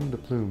 Gnome de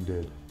Plume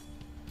did.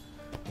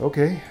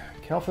 Okay,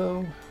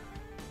 Calfo.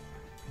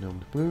 Gnome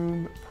de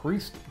Plume,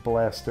 Priest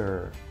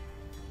Blaster.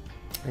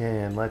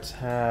 And let's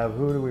have,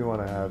 who do we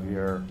want to have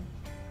here?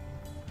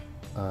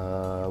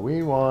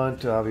 We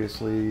want,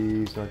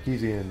 obviously,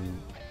 Snarkeesian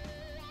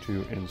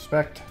to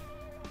inspect.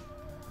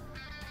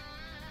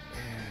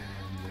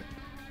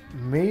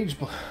 And Mage...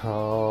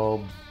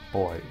 Oh,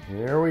 boy.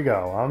 Here we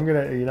go. I'm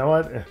going to... You know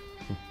what? If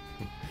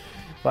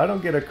I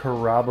don't get a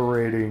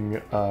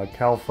corroborating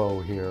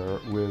Calfo here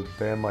with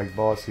Bam Like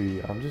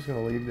Bossy, I'm just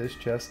going to leave this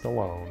chest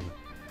alone.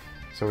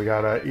 So we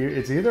got a...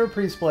 It's either a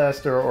Priest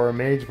Blaster or a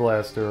Mage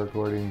Blaster,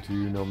 according to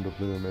Gnome de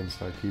Plume and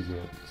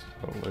Snarkeesian.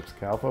 So let's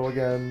Calfo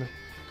again.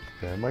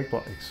 Bam Like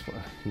Bossy...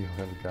 You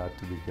have got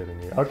to be kidding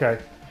me. Okay.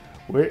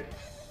 Wait.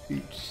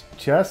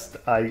 Chest,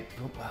 you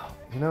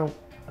know,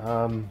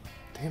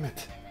 damn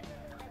it.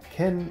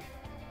 Can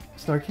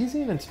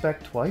Snarkeesian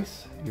inspect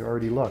twice? You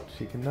already looked.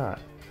 She cannot.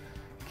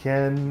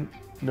 Can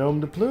Gnome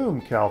de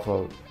Plume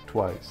Calfo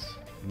twice?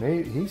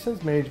 He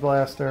says Mage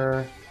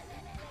Blaster.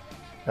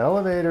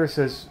 Ella Vader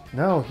says...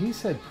 No, he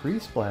said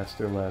Priest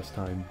Blaster last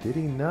time. Did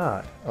he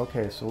not?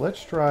 Okay, so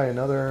let's try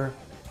another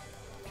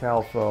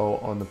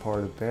Calfo on the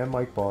part of Bam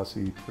Like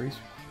Bossy. Priest...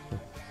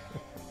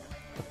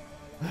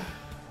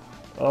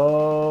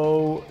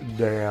 Oh,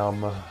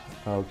 damn.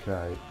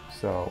 Okay,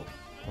 so...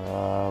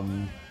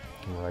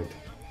 right.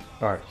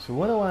 Alright, so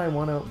what do I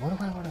want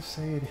to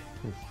say?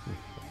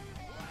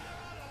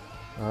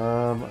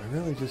 I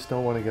really just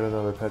don't want to get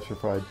another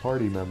petrified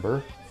party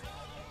member.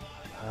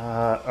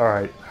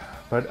 Alright.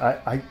 But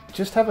I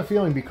just have a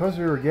feeling, because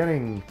we were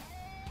getting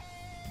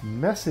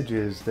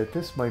messages, that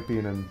this might be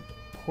an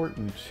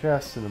important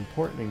chest, an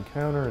important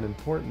encounter, an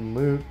important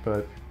loot,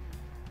 but...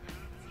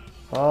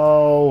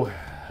 Oh,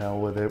 hell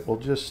with it. We'll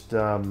just,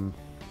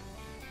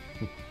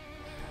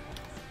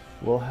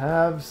 we'll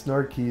have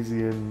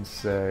Snarkeesian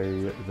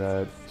say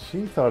that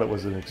she thought it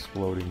was an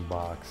exploding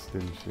box,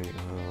 didn't she?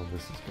 Oh,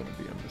 this is going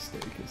to be a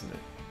mistake, isn't it?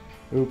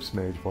 Oops,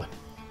 Mage Blade.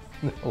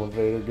 The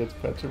elevator gets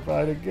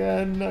petrified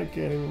again. I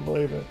can't even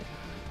believe it.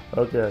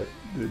 Okay,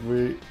 did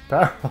we...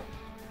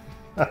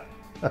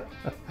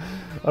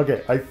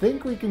 Okay, I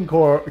think we can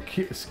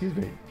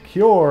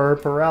cure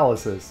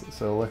paralysis.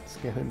 So let's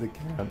get into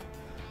camp.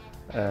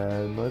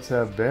 And let's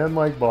have Bam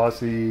Like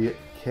Bossy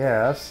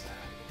cast...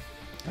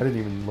 I didn't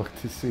even look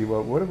to see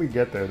what did we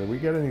get there. Did we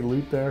get any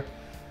loot there?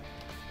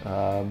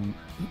 Let's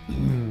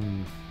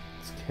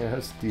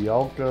cast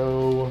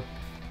Dialco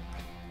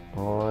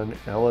on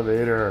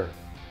Elevator.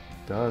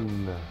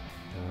 Done.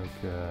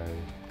 Okay.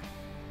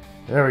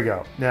 There we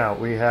go. Now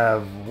we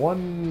have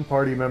one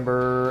party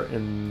member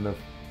in the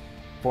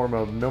form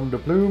of Gnome de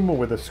Plume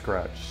with a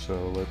scratch.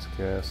 So let's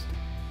cast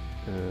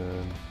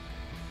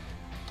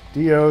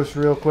Dios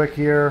real quick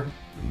here.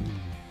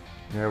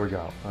 There we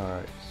go.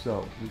 Alright,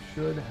 so we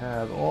should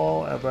have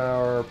all of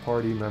our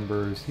party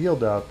members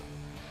healed up,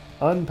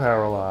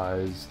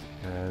 unparalyzed,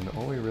 and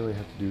all we really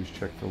have to do is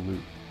check the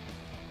loot.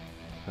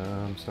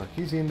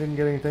 Snarkeesian didn't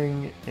get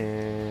anything,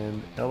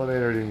 and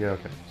Elevator didn't get...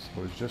 Okay,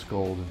 so it's just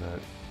gold in that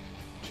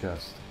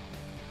chest.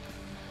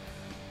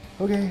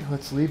 Okay,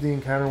 let's leave the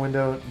encounter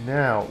window.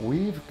 Now,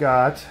 we've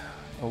got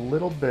a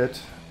little bit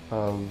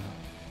of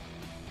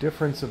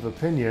difference of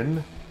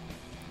opinion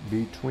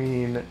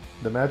between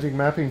the magic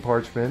mapping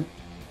parchment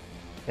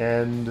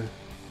and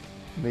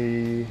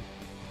the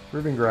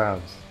proving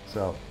grounds.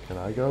 So, can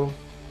I go?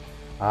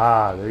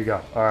 Ah, there you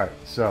go. Alright,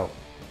 so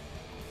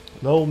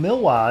Lowell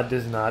Milwad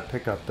does not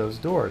pick up those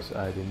doors.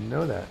 I didn't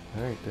know that.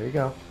 Alright, there you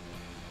go.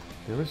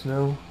 There was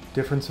no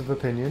difference of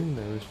opinion.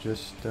 There was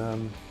just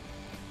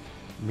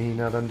me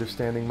not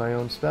understanding my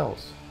own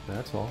spells.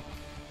 That's all.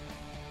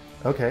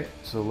 Okay,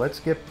 so let's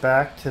get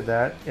back to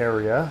that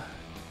area.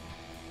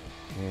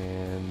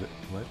 And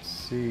let's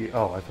see.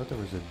 Oh, I thought there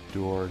was a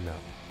door. No.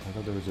 I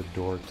thought there was a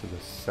door to the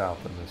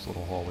south in this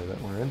little hallway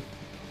that we're in.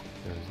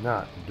 There is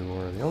not a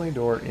door. The only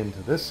door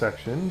into this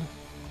section...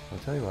 I'll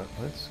tell you what.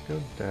 Let's go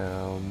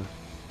down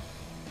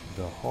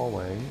the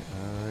hallway.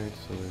 Alright,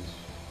 so it's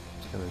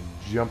going to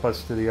jump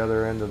us to the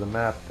other end of the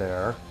map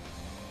there.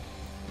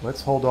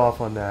 Let's hold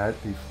off on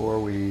that before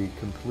we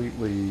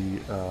completely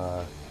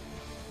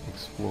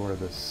explore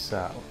the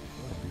south.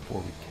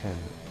 Before we can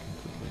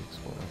completely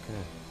explore.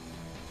 Okay.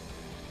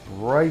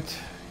 Right,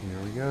 here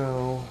we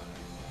go.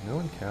 No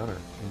encounter.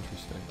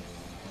 Interesting.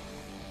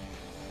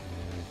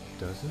 It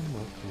doesn't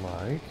look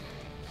like...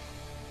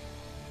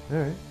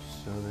 Alright,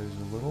 so there's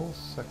a little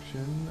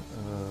section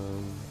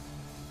of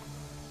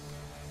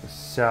the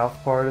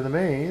south part of the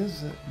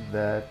maze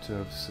that,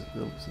 the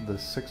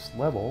 6th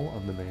level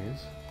of the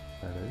maze,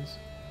 that is,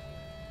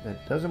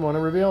 that doesn't want to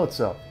reveal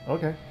itself.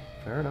 Okay,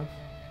 fair enough.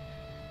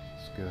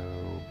 Let's go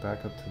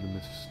back up to the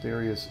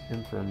mysterious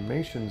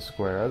information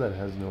square that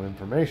has no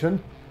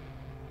information.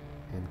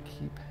 And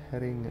keep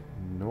heading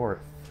north.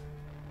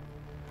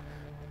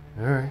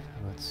 Alright,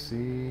 let's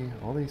see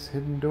all these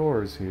hidden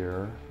doors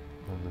here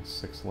on the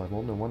 6th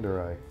level. No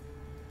wonder I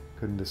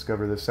couldn't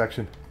discover this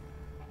section.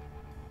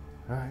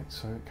 Alright,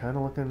 so kind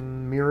of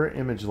looking mirror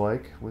image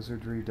like.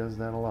 Wizardry does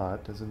that a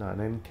lot, does it not?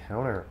 An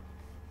encounter.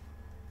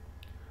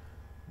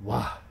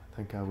 Wow,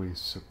 thank God we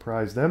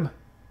surprised them.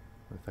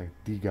 I thank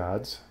the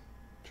gods.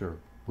 Sure,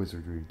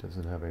 Wizardry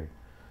doesn't have a...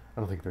 I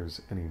don't think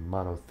there's any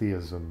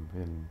monotheism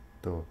in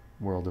the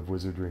world of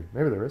Wizardry.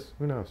 Maybe there is.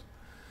 Who knows?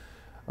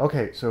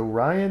 Okay, so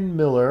Ryan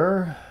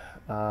Miller,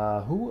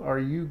 who are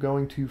you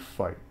going to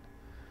fight?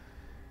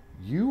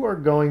 You are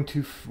going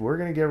to... We're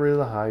going to get rid of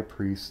the High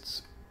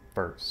Priests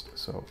first.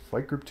 So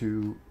fight group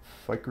 2,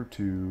 fight group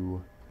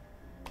 2,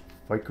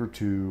 fight group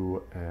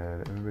 2,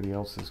 and everybody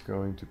else is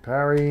going to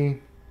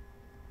parry.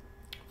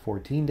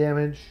 14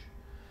 damage.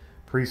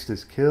 Priest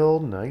is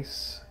killed.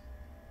 Nice.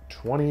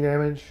 20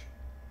 damage.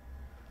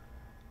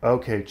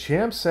 Okay,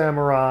 Champ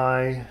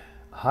Samurai,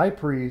 High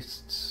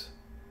Priests.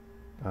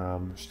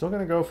 Still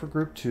going to go for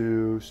group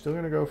 2. Still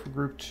going to go for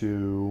group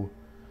 2.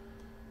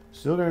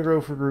 Still going to go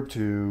for group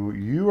 2.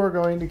 You are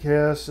going to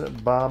cast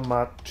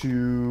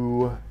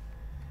Bamatu.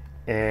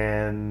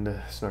 And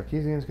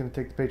Snarkeesian is going to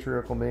take the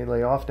Patriarchal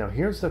Melee off. Now,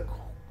 here's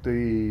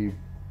the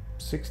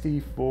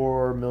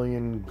 64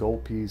 million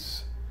gold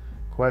piece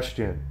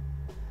question.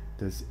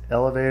 Does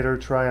Ella Vader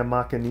try a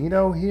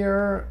Machinito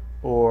here?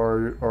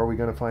 Or are we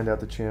going to find out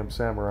the Champ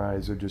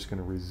Samurais are just going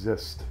to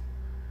resist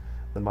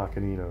the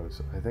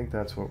Machinitos? I think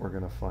that's what we're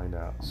going to find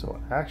out.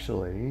 So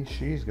actually,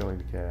 she's going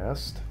to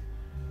cast...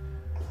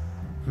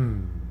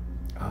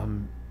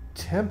 I'm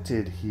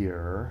tempted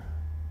here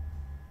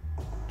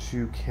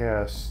to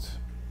cast...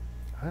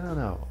 I don't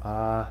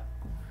know.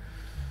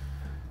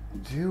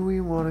 Do we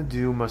want to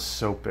do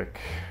Masopic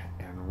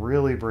and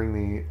really bring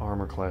the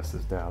armor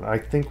classes down? I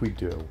think we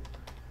do.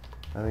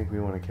 I think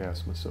we want to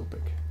cast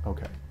Masopic.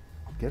 Okay.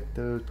 Get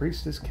the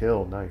Priestess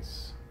killed.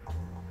 Nice.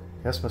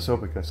 Cast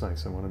Masopic. That's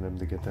nice. I wanted them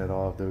to get that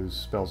off, those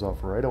spells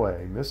off right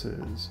away.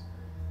 Misses.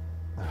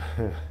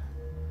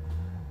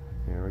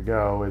 Here we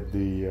go with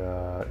the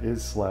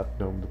is slap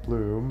Gnome de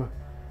Plume.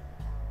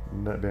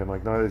 Bam,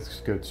 like, no,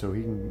 it's good. So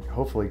he can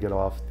hopefully get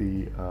off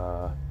the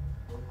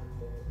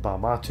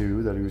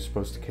Bamatu that he was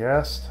supposed to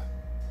cast.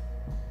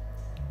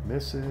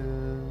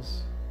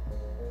 Misses.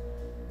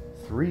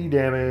 3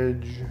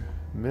 damage.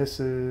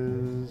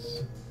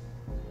 Misses.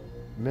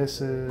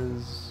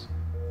 Misses.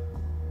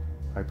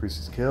 High Priest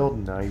is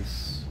killed.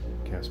 Nice.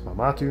 Cast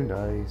Bamatu.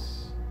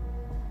 Nice.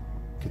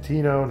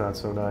 Catino. Not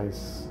so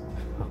nice.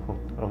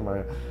 Oh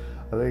my.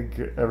 I think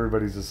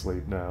everybody's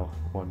asleep now.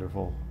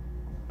 Wonderful.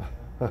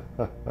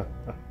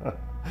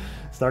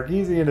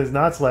 Snarkeesian is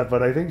not slept,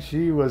 but I think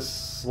she was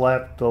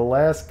slept the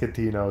last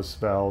Catino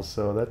spell,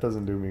 so that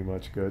doesn't do me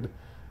much good.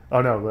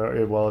 Oh no,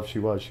 well if she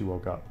was, she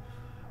woke up.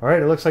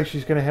 Alright, it looks like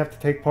she's going to have to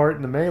take part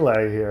in the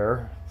melee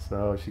here,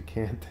 so she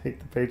can't take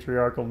the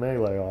Patriarchal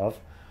Melee off.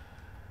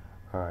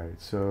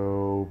 Alright,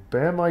 so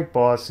Bam Mike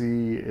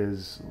Bossy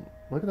is...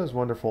 Look at those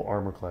wonderful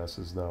armor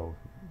classes, though,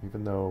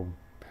 even though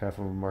half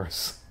of them are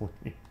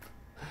asleep.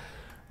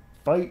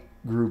 Fight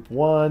Group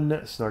 1,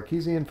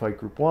 Snarkeesian, Fight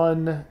Group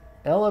 1,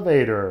 Ella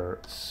Vader,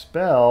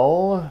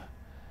 Spell,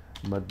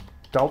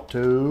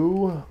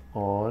 Madalto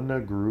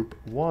on Group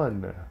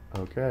 1.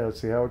 Okay,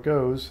 let's see how it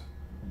goes.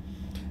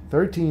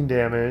 13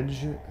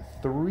 damage,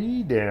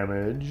 3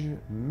 damage,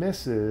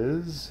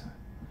 misses,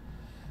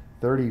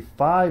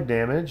 35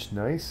 damage,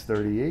 nice,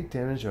 38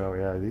 damage. Oh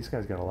yeah, these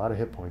guys got a lot of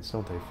hit points,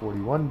 don't they?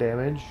 41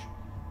 damage,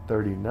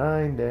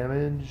 39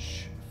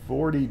 damage,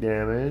 40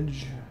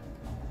 damage,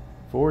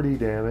 40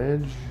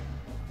 damage,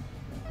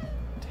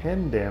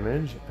 10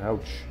 damage,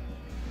 ouch.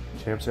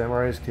 Champ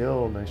Samurai is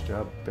killed, nice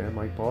job, Bam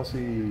Mike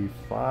Bossy.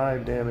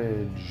 5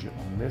 damage,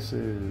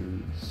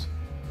 misses,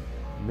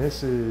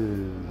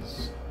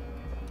 misses.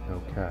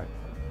 Okay,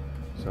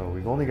 so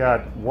we've only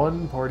got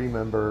one party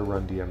member,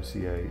 Run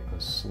DMCA,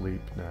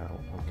 asleep now.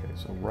 Okay,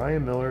 so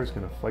Ryan Miller is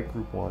going to fight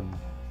Group 1.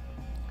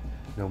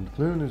 Gnome de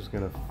Plume is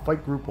going to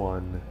fight Group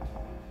 1.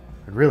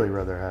 I'd really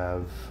rather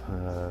have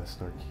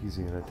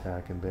Snarkeesian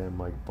attack and Bam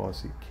Mike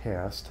Bossy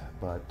cast,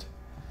 but...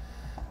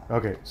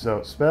 Okay,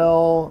 so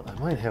spell... I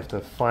might have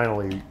to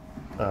finally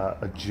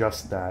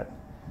adjust that,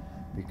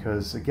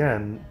 because,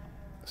 again,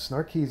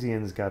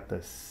 Snarkeesian's got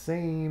the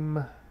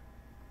same...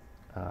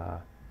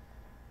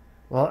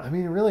 well, I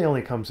mean, it really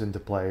only comes into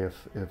play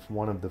if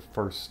one of the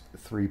first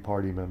 3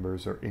 party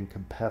members are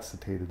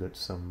incapacitated at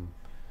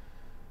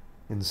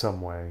in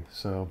some way.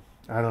 So,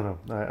 I don't know.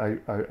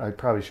 I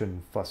probably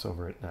shouldn't fuss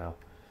over it now.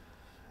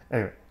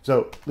 Anyway,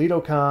 so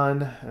Lido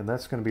Khan, and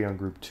that's going to be on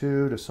Group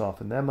 2 to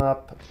soften them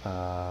up.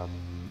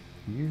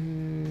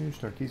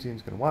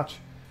 Snarkeesian's going to watch.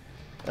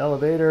 Ella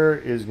Vader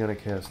is going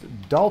to cast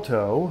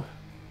Dalto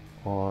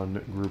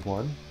on Group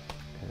 1.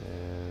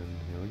 And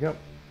here we go.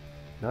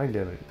 9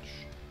 damage.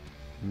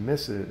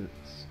 Misses.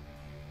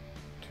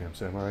 Champ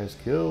Samurai is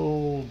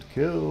killed.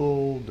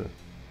 Killed.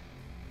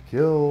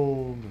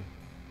 Killed.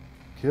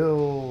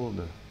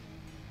 Killed.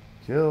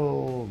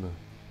 Killed.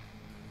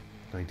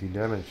 19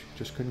 damage.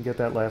 Just couldn't get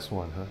that last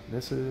one, huh?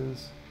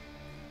 Misses.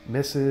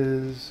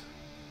 Misses.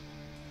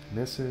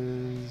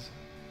 Misses.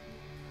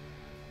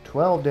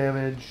 12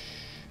 damage.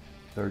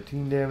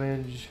 13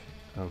 damage.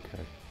 Okay.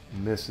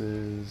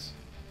 Misses.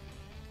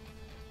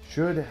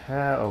 Should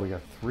have... Oh, we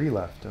got 3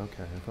 left.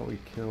 Okay, I thought we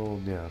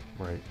killed... Yeah,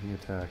 right. He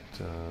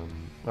attacked...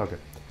 Okay.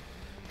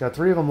 Got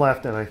 3 of them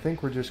left, and I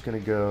think we're just going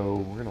to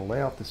go... We're going to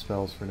lay off the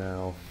spells for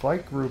now.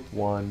 Fight Group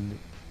 1.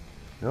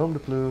 Gnome de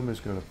Plume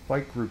is going to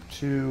fight Group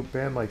 2.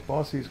 Band Mike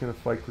Bossy is going to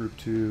fight Group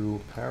 2.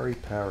 Parry,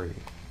 parry.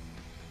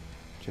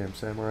 Champ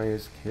Samurai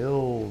is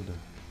killed.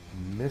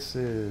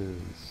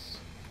 Misses.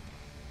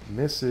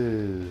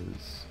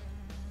 Misses.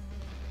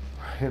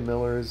 Ryan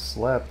Miller is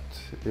slept.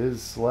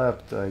 Is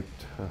slept.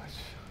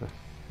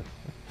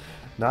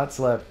 Not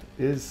slept.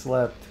 Is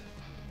slept.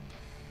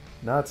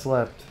 Not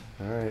slept.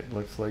 Alright,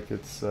 looks like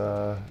it's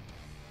 2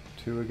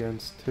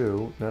 against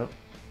 2. No,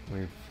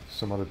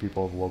 some other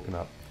people have woken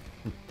up.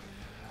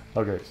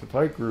 Okay, so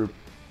fight Group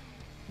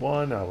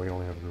 1. Oh, we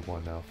only have Group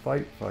 1 now.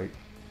 Fight, fight.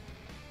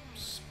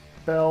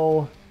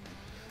 Spell.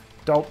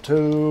 Dealt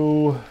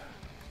 2.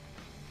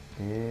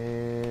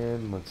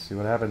 And let's see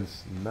what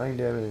happens. 9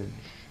 damage.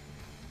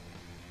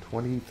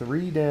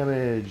 23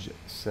 damage.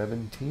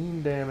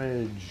 17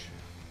 damage.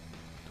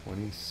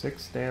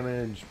 26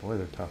 damage. Boy,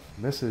 they're tough.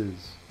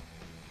 Misses.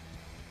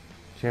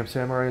 Champ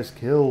Samurai is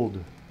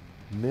killed.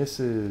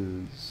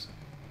 Misses.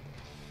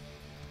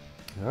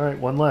 Alright,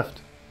 1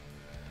 left.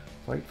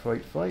 Fight,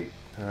 fight, fight.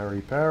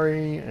 Parry,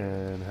 parry.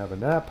 And have a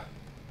nap.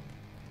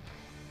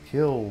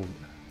 Killed.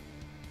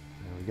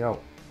 There we go.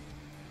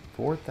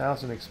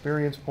 4,000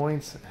 experience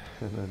points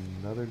and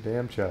another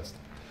damn chest.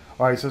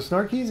 Alright, so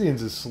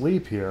Snarkeesian's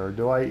asleep here.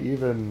 Do I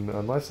even,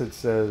 unless it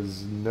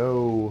says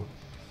no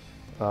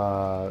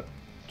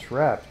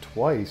trap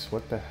twice,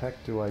 what the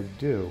heck do I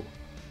do?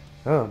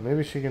 Oh,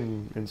 maybe she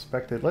can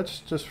inspect it. Let's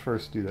just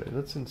first do that.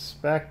 Let's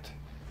inspect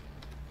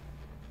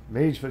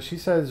Mage, but she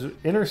says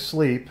in her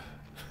sleep,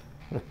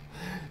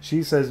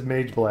 she says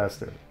Mage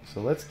Blaster. So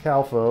let's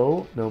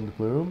Calfo, Gnome de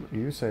Plume,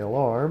 you say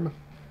alarm,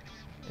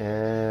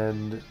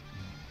 and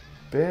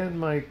Band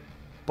Mike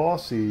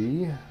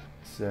Bossy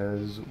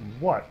says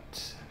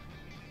what?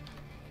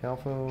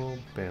 Calfo,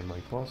 Band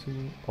Mike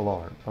Bossy,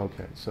 alarm.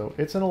 Okay, so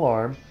it's an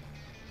alarm.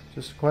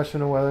 Just a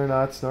question of whether or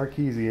not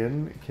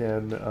Snarkeesian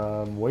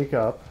can wake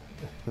up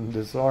and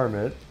disarm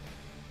it.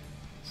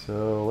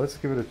 So let's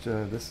give it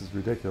a... this is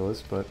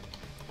ridiculous, but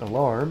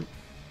alarm.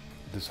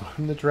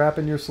 Disarm the trap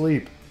in your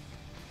sleep.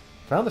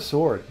 Found a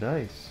sword.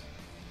 Nice.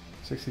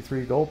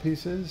 63 gold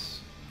pieces.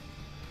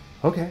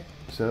 Okay,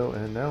 so,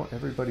 and now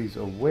everybody's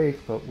awake,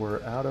 but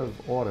we're out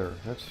of order.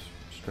 That's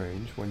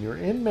strange. When you're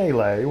in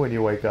melee, when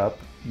you wake up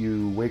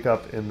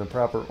in the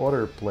proper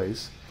order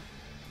place.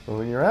 But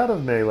when you're out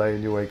of melee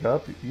and you wake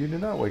up, you do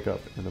not wake up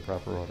in the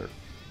proper order.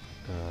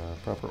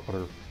 Proper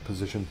order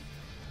position.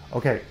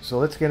 Okay, so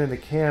let's get into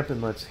camp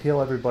and let's heal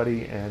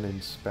everybody and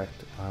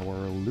inspect our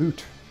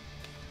loot.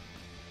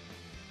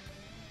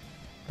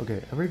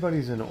 Okay,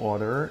 everybody's in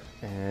order,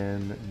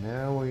 and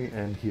now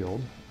and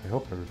healed. I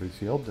hope everybody's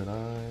healed. Did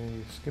I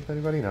skip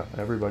anybody? No,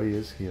 everybody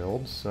is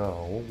healed.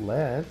 So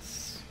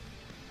let's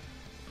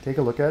take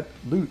a look at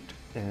loot,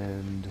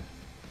 and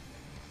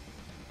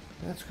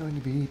that's going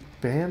to be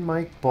Band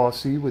Mike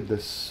Bossy with the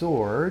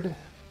sword.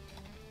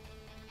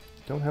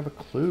 Don't have a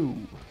clue.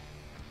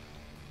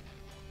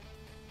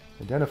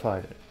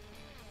 Identified it.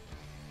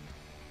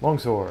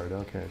 Longsword.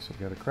 Okay, so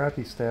we've got a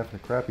crappy staff and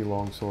a crappy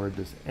longsword.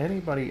 Does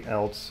anybody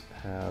else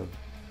have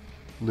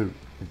loot?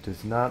 It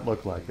does not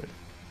look like it.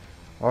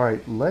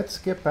 Alright, let's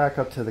get back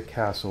up to the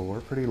castle.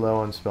 We're pretty low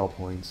on spell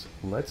points.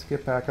 Let's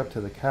get back up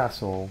to the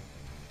castle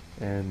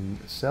and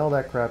sell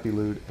that crappy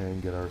loot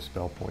and get our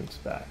spell points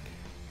back.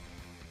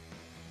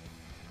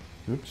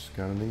 Oops,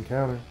 got an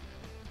encounter.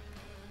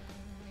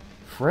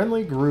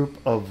 Friendly group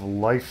of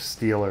life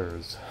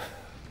stealers.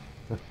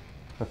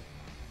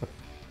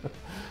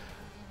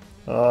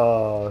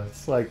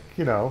 It's like,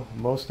 you know,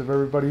 most of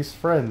everybody's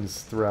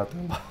friends throughout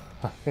their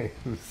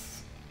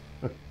lives.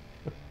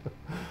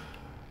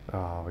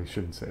 Oh, we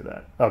shouldn't say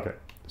that. Okay,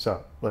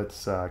 so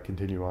let's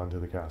continue on to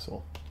the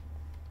castle.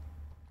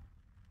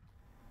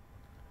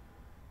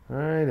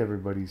 Alright,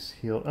 everybody's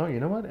healed. Oh, you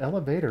know what?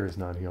 Ella Vader is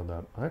not healed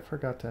up. I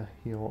forgot to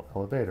heal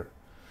Ella Vader.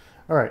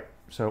 Alright,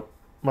 so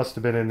must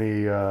have been in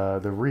the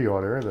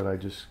reorder that I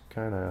just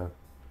kind of...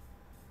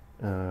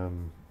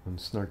 when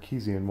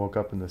Snarkeesian woke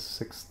up in the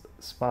 6th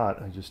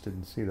spot, I just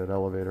didn't see that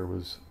Ella Vader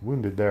was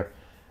wounded there.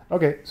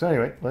 Okay, so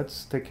anyway,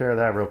 let's take care of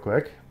that real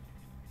quick.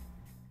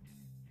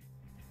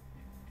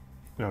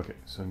 Okay,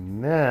 so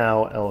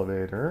now Ella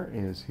Vader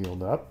is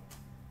healed up.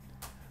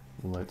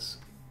 Let's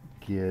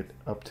get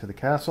up to the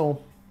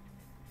castle,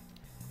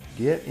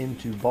 get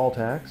into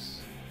Baltax,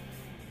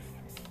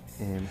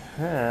 and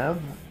have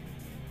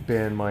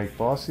Band Mike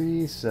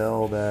Bossy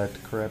sell that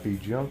crappy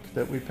junk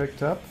that we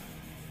picked up.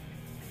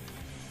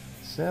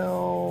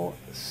 Sell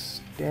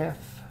staff.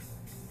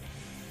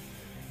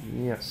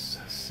 Yes,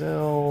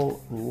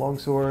 sell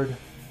longsword.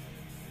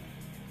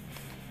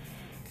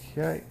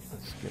 Okay,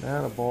 let's get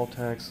out of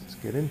Baltax. Let's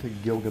get into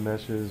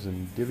Gilgamesh's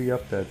and divvy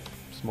up that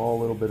small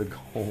little bit of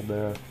gold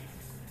there.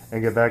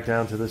 And get back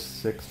down to the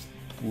 6th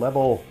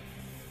level.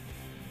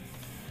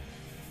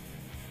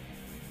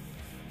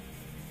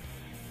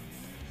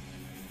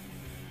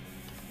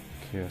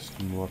 Cast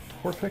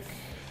Mortorfic.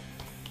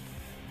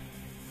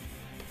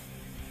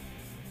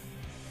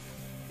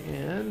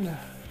 And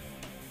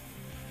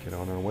get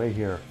on our way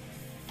here.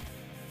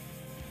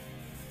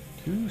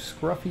 2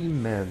 scruffy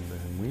men,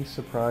 and we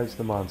surprise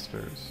the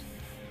monsters.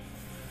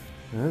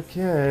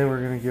 Okay,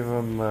 we're gonna give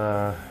them,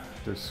 they're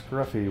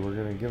scruffy, we're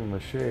gonna give them a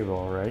shave,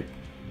 alright.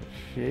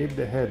 Shave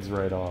the heads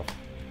right off.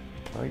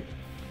 Fight,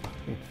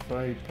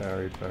 fight,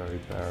 parry, parry,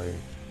 parry.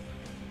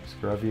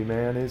 Scruffy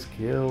man is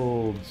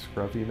killed.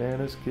 Scruffy man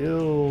is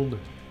killed.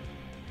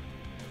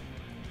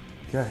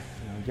 Okay,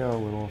 there we go. A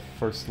little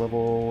first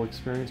level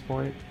experience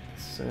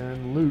points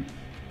and loot.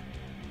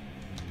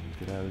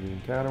 Get out of the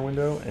encounter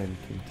window and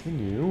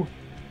continue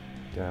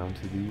down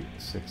to the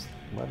 6th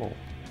level.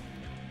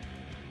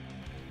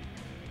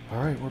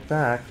 Alright, we're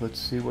back. Let's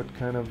see what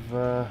kind of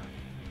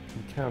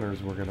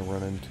encounters we're going to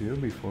run into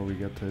before we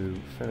get to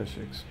finish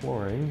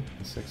exploring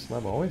the 6th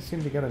level. Always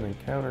seem to get an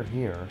encounter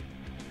here.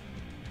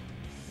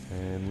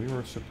 And we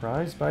were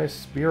surprised by a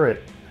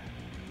spirit,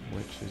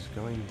 which is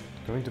going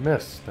to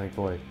miss,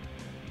 thankfully.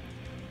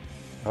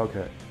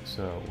 Okay,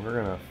 so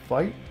we're going to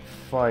fight.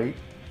 I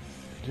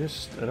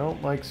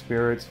don't like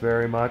spirits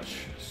very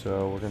much,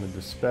 so we're going to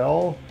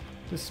dispel,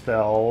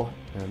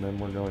 and then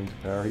we're going to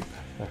parry.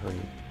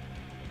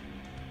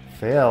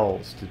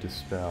 Fails to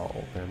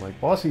dispel, and like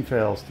Bossy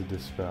fails to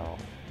dispel.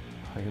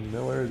 Ryan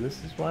Miller,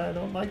 this is why I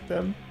don't like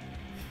them.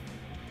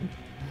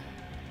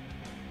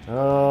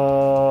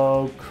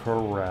 Oh,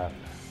 crap.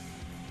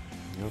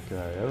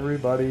 Okay,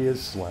 everybody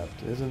is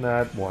slept. Isn't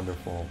that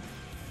wonderful?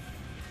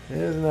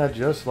 Isn't that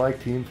just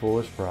like Team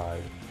Foolish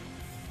Pride?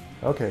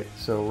 Okay,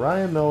 so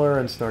Ryan Miller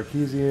and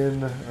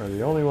Snarkeesian are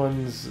the only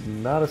ones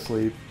not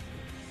asleep.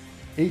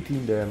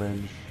 18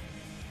 damage.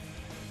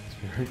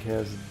 Spirit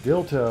casts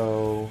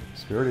Dilto.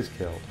 Spirit is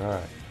killed.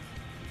 Alright.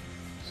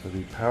 So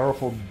the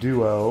powerful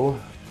duo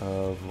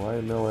of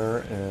Ryan Miller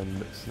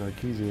and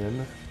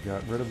Snarkeesian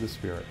got rid of the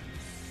spirit.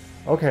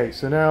 Okay,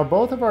 so now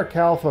both of our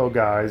Calfo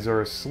guys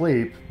are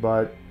asleep,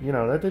 but, you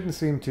know, that didn't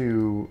seem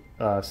to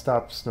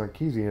stop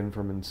Snarkeesian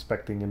from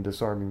inspecting and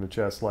disarming the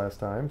chest last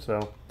time,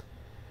 so...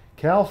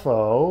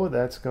 Calfo,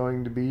 that's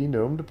going to be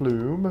Gnome de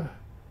Plume.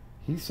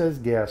 He says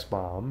Gas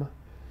Bomb.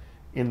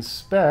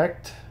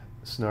 Inspect,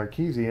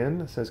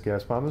 Snarkeesian says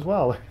Gas Bomb as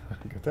well. I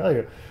can tell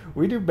you,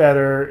 we do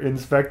better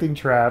inspecting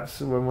traps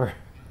when we're...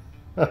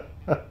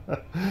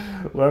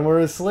 when we're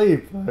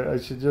asleep. There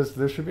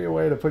should be a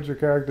way to put your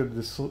character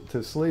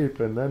to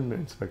sleep and then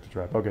inspect the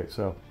trap. Okay,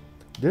 so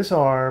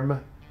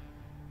disarm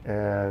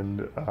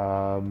and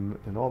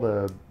all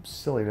the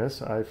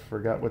silliness. I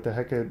forgot what the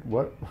heck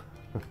what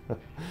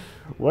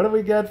what do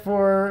we get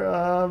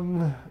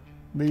for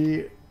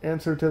the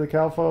answer to the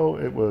Calfo?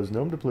 It was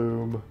Gnome de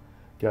Plume,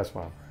 Gas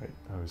Bomb, right?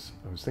 I was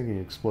thinking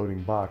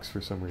Exploding Box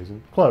for some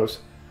reason. Close.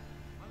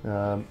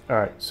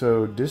 Alright,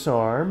 so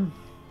disarm,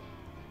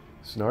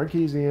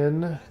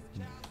 Snarkeesian,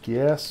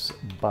 Gas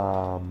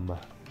Bomb.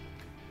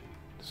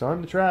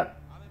 Disarm the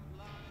trap.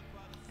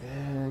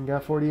 And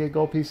got 48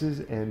 gold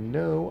pieces and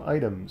no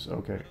items.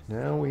 Okay,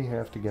 now we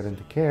have to get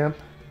into camp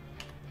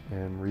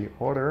and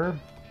reorder.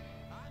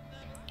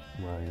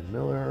 Ryan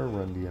Miller,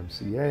 Run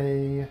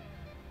DMCA,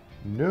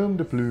 Gnome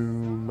de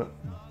Plume,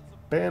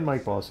 Ban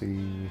Mike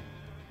Bossy,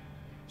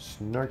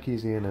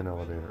 Snarkeesian, and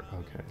Ella Vader.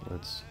 Okay,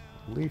 let's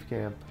leave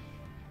camp.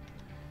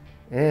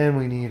 And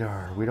we need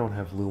we don't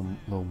have low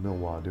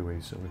Milwa, do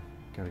we? So we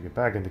gotta get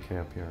back into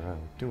camp here.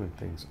 I'm doing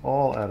things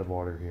all out of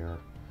order here.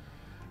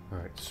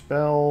 Alright,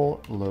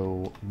 spell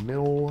low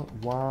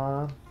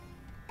Milwa.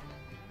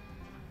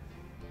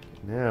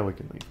 Now we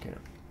can leave camp.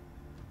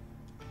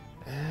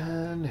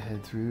 And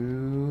head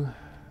to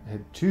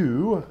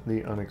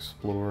the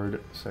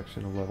unexplored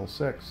section of level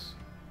 6.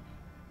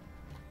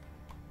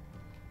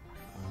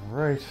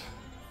 Alright.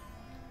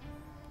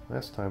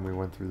 Last time we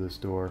went through this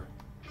door,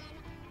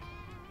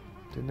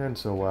 didn't end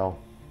so well.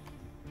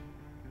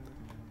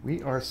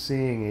 We are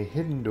seeing a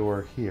hidden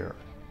door here,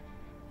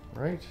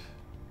 right?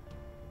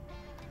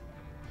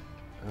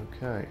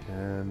 Okay,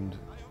 and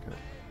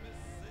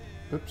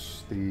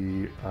oops,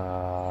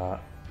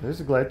 there's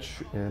a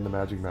glitch in the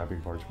magic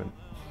mapping parchment.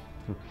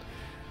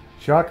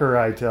 Shocker,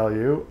 I tell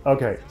you.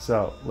 Okay,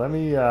 so let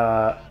me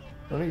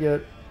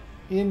get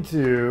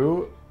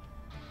into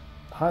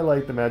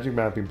highlight the magic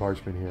mapping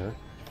parchment here.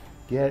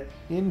 Get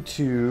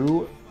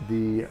into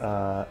the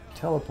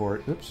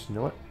teleport. Oops, you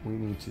know what? We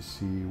need to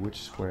see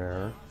which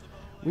square.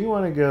 We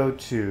want to go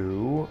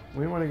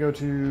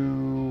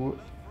to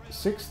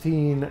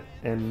 16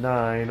 and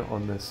 9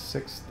 on the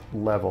 6th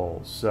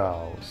level.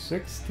 So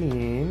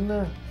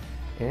 16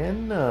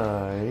 and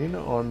 9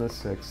 on the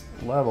 6th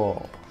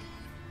level.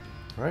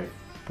 Right?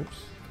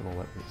 Oops, gonna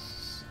let me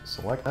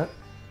select that.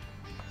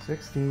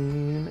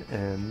 16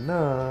 and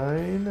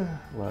 9,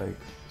 like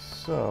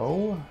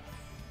so.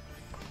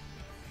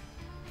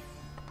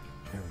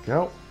 There we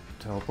go.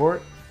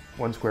 Teleport.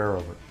 1 square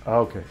over.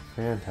 Okay,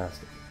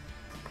 fantastic.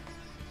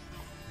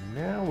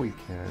 Now we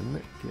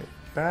can get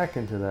back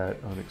into that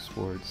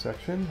unexplored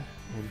section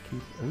and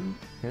keep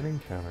an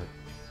encounter.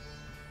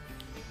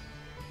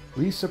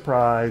 We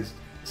surprised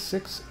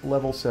 6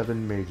 level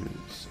 7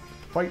 mages.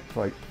 Fight,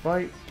 fight,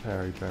 fight.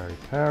 Parry, parry,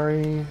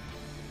 parry.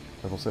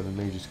 Level 7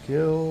 mages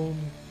killed.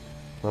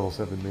 Level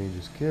 7 mage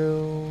is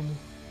killed.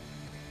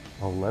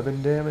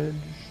 11 damage.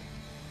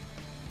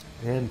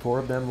 And 4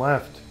 of them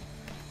left.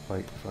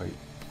 Fight, fight,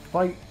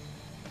 fight.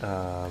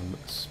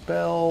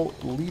 Spell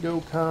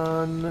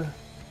Lidocan.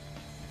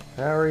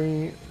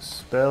 Parry.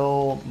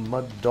 Spell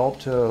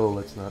Madalto.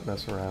 Let's not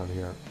mess around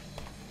here.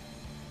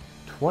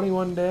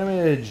 21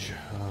 damage.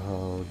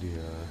 Oh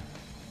dear.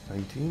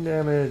 19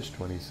 damage.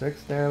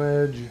 26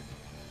 damage.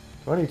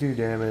 22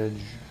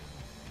 damage.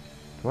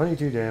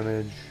 22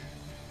 damage.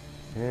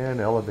 And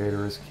Ella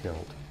Vader is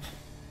killed.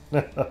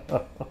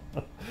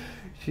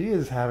 She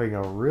is having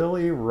a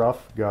really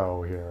rough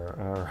go here.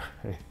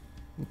 Alright.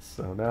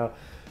 So now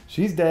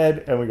she's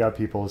dead and we got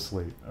people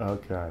asleep.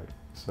 Okay.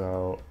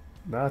 So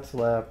not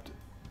slept.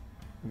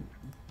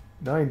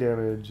 9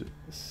 damage.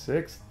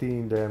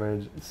 16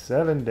 damage.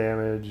 7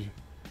 damage.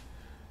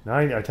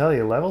 9. I tell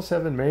you, level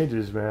 7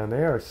 mages, man,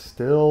 they are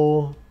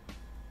still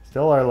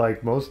are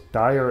like most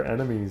dire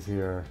enemies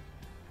here.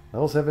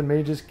 Level 7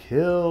 mages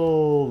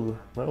killed.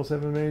 Level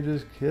 7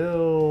 mages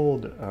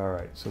killed.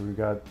 Alright, so we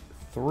got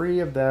 3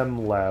 of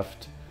them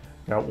left.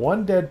 Got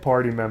 1 dead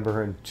party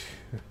member and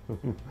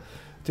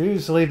 2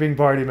 sleeping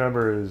party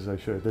members.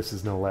 This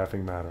is no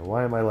laughing matter.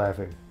 Why am I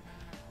laughing?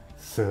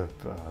 So,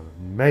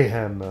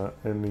 mayhem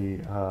in the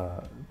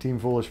Team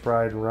Foolish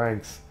Pride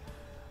ranks.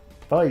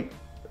 Fight.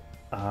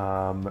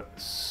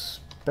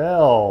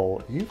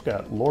 Spell. You've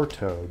got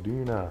Lorto, do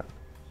you not?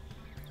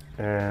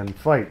 And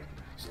fight.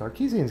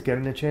 Snarkeesian's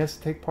getting a chance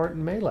to take part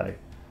in melee.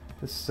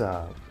 This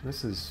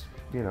is,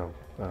 you know,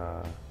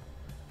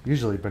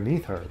 usually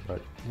beneath her,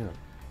 but, you know,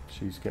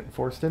 she's getting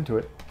forced into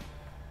it.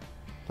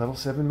 Level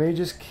 7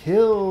 mages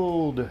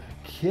killed!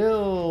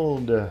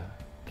 Killed!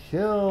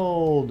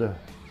 Killed!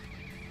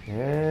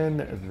 And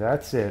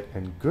that's it.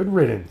 And good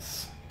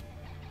riddance.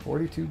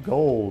 42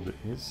 gold.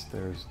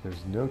 There's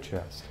no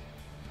chest.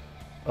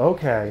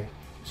 Okay,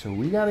 so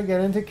we gotta get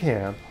into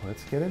camp.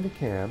 Let's get into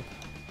camp.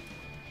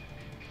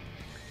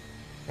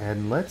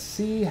 And let's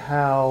see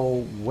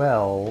how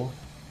well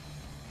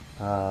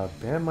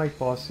Band Mike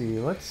Bossy,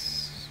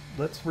 let's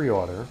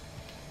reorder.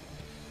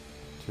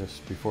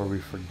 Just before we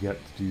forget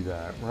to do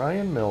that.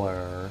 Ryan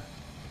Miller.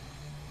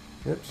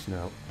 Oops,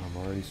 no, I'm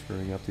already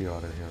screwing up the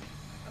order here.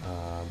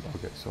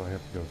 Okay, so I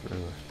have to go through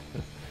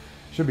it.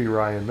 Should be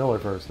Ryan Miller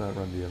first, not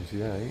Run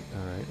DMCA.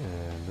 Alright,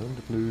 and Gnome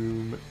de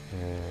Plume,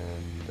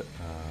 and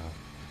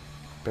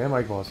Bam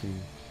Mike Bossy,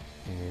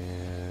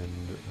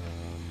 and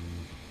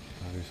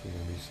obviously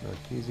going to be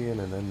Snarkeesian,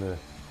 and then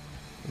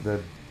the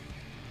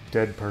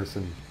dead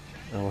person.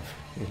 Oh,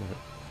 you know.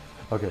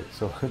 Okay,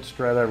 so let's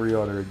try that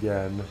reorder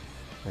again.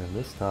 And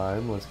this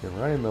time, let's get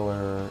Ryan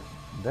Miller,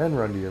 then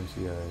Run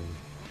DMCA,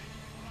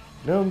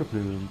 Gnome de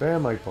Plume,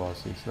 Bam Mike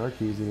Bossy,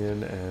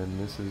 Snarkeesian, and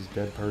this is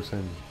Dead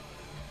Person.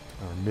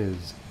 Or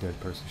Ms. Dead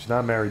Person. She's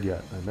not married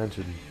yet. I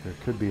mentioned there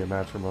could be a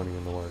matrimony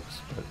in the works,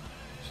 but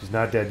she's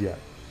not dead yet.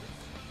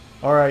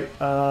 Alright,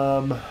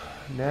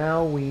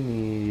 now we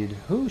need...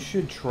 Who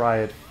should try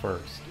it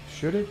first?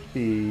 Should it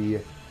be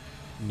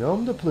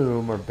Gnome de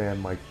Plume or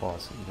Band Mike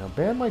Bossy? Now,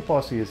 Band Mike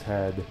Bossy has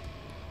had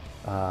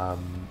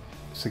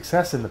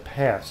success in the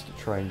past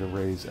trying to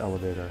raise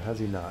Elevator, has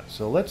he not?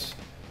 So let's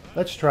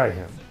try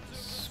him.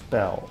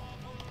 Spell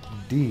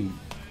D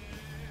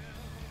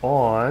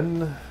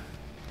on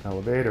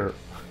Elevator.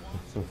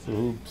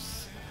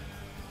 Oops.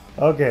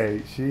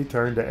 Okay, she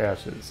turned to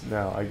ashes.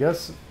 Now, I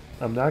guess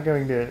I'm not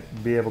going to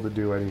be able to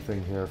do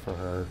anything here for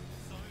her.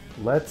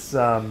 Let's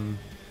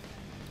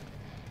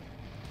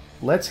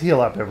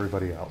heal up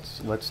everybody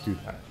else. Let's do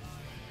that.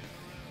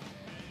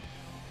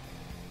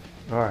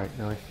 Alright,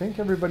 now I think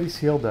everybody's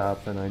healed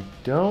up, and I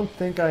don't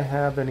think I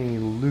have any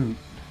loot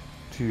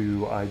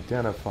to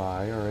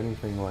identify or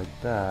anything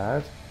like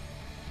that.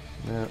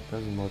 No,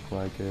 doesn't look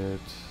like it.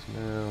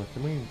 No,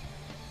 can we...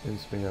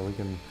 Yeah,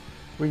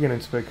 we can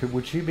inspect.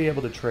 Would she be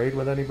able to trade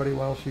with anybody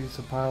while she's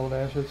a pile of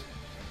ashes?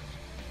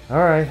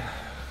 Alright.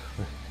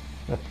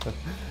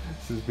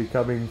 This is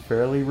becoming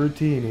fairly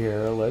routine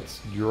here.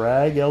 Let's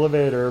drag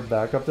Elevator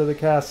back up to the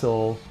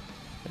castle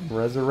and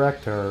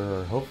resurrect her,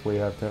 or hopefully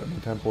have the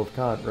Temple of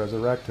Kant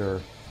resurrect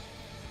her.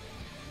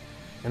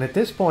 And at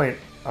this point,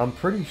 I'm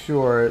pretty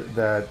sure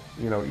that,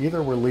 you know,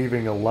 either we're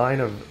leaving a line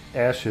of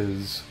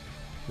ashes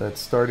that's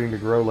starting to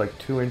grow like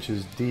 2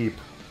 inches deep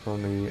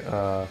from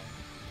the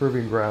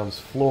Proving Grounds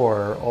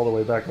floor all the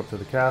way back up to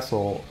the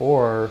castle,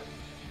 or,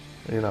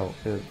 you know,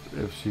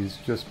 if she's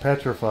just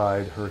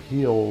petrified, her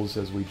heels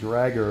as we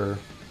drag her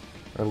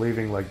are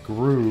leaving like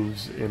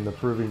grooves in the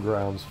Proving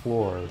Grounds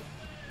floor.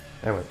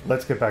 Anyway,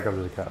 let's get back up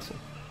to the castle.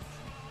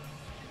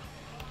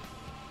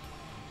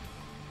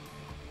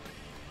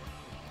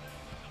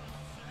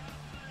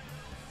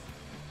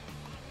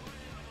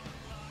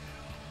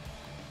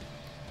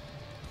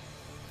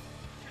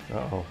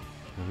 Uh-oh,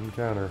 an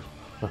encounter.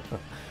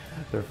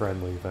 They're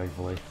friendly,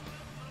 thankfully.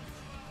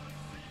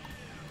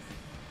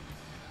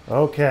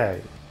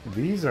 Okay,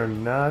 these are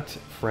not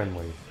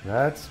friendly.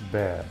 That's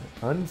bad.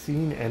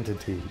 Unseen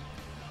entity.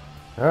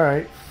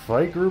 Alright,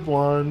 fight group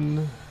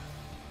 1.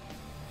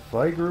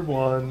 Fight group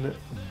 1.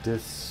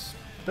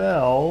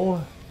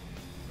 Dispel.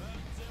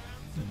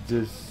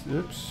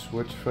 Oops,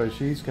 which fight?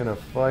 She's gonna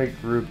fight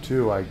group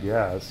 2, I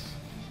guess.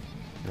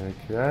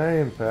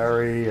 Okay, and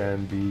parry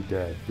and be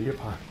dead. Be a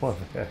pile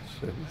of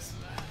ashes.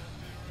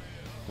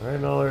 Alright,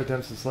 Miller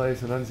attempts to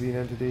slice an unseen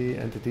entity.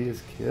 Entity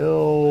is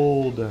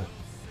killed.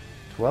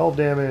 12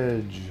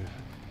 damage.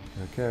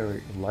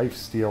 Okay, Life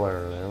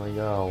Stealer. There we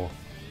go.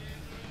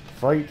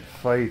 Fight,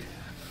 fight,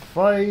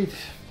 fight.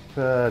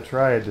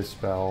 Try a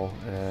dispel.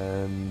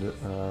 And,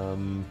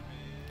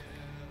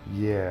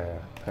 yeah,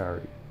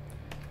 parry.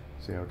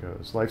 See how it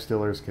goes. Life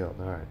Stealer is killed.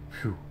 Alright,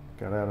 phew.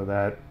 Got out of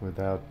that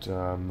without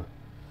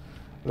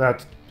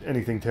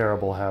anything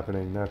terrible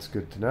happening. That's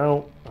good to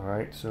know.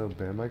 Alright, so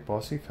Band Mike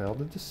Bossy failed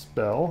to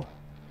dispel.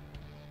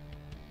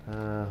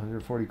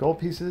 140 gold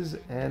pieces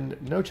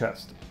and no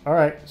chest.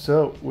 Alright,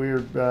 so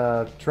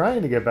we're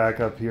trying to get back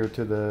up here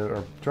to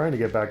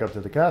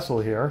the castle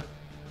here.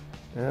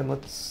 And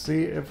let's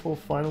see if we'll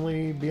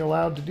finally be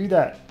allowed to do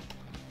that.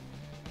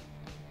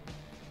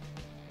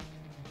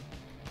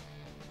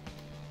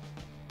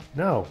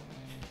 No.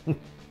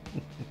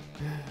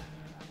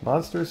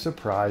 Monster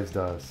surprised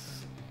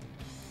us.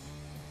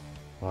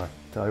 Well,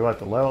 tell you what,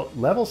 the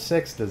level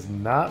 6 does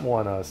not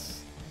want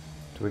us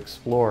to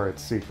explore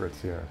its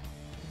secrets here.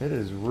 It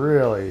is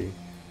really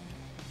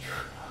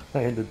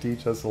trying to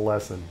teach us a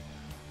lesson.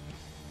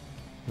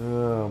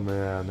 Oh,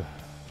 man.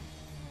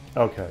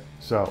 Okay,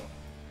 so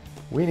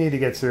we need to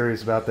get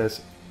serious about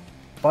this.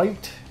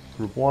 Fight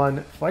Group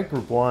 1. Fight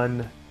Group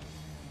 1.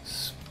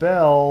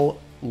 Spell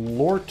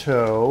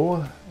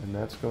Lorto, and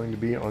that's going to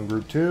be on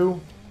Group 2.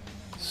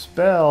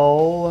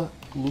 Spell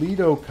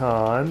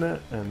Lidocon,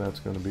 and that's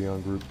going to be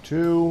on Group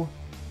 2.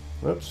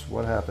 Whoops,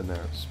 what happened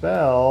there?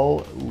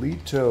 Spell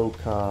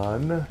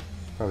Litocon.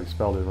 Probably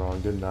spelled it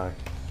wrong, didn't I?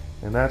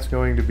 And that's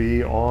going to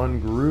be on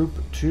Group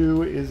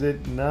 2, is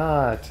it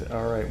not?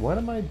 Alright, what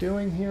am I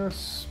doing here?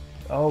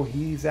 Oh,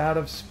 he's out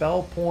of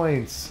spell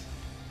points.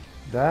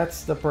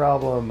 That's the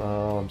problem.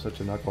 Oh, I'm such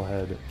a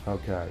knucklehead.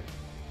 Okay.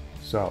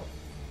 So,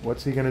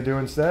 what's he going to do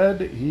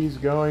instead? He's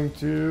going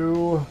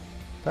to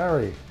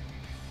parry.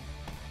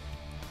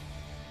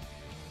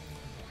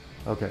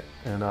 Okay,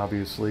 and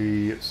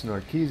obviously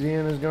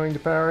Snarkeesian is going to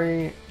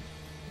parry.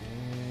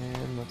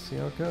 And let's see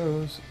how it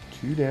goes.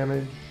 2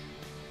 damage.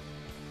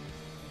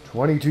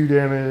 22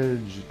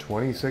 damage.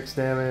 26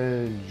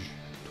 damage.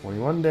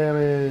 21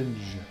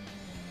 damage.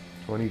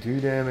 22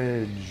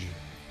 damage.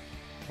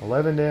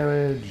 11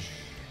 damage.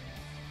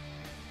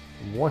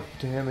 1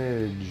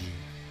 damage.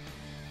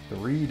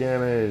 3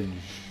 damage.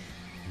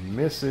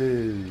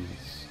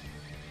 Misses.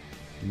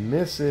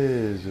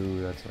 Misses.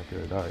 Ooh, that's not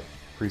good. Alright.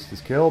 Priest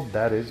is killed.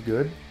 That is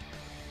good.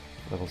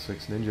 Level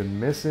 6 ninja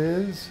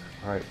misses.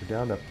 Alright, we're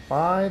down to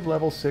 5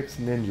 level 6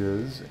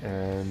 ninjas,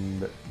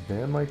 and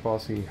Band Mike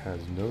Bossy has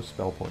no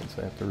spell points.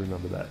 I have to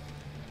remember that.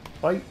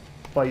 Fight,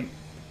 fight.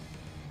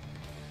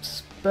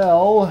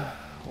 Spell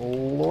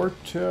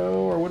Lorto,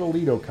 or would a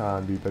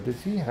Lidocon be? But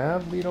does he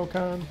have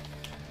Lidocon?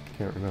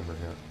 Can't remember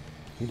here.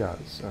 He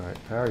does.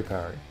 Alright, parry,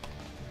 parry.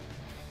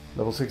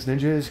 Level 6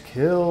 ninja is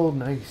killed.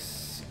 Nice.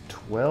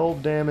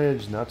 12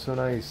 damage, not so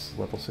nice.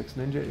 Level 6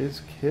 ninja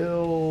is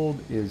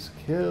killed.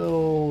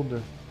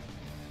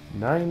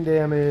 9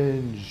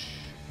 damage.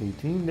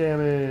 18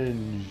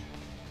 damage.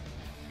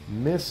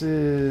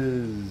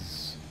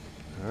 Misses.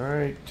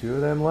 Alright, 2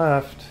 of them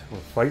left. We're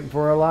fighting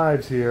for our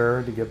lives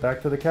here to get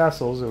back to the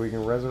castle so we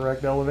can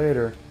resurrect Ella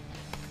Vader.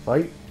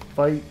 Fight,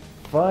 fight,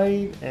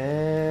 fight,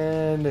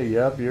 and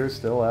yep, you're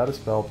still out of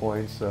spell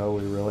points, so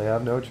we really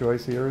have no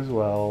choice here as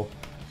well.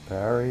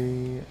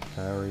 Parry,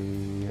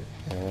 parry,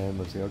 and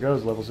let's see how it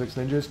goes. Level 6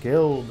 ninja is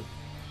killed.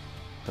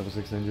 Level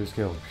 6 ninja is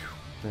killed.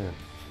 Whew, man.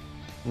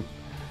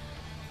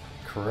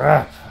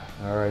 Crap.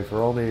 Alright,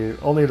 for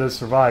only the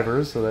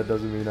survivors, so that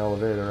doesn't mean Ella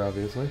Vader,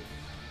 obviously.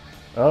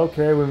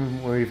 Okay,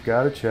 we've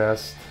got a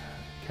chest.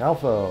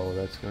 Calfo,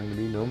 that's going to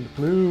be Gnome de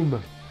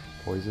Plume.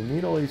 Poison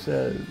Needle, he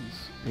says.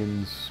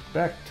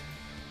 Inspect.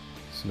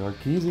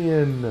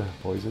 Snarkeesian.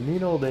 Poison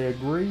Needle, they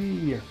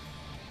agree.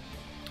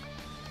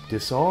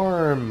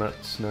 Disarm.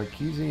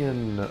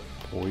 Snarkeesian.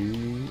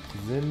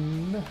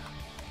 Poison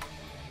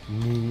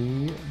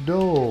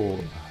Needle.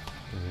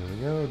 There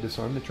we go.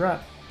 Disarm the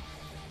trap.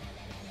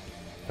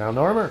 Found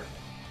armor.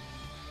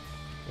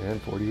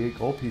 And 48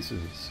 gold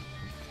pieces.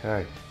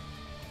 Okay.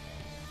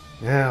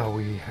 Now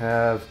we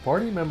have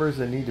party members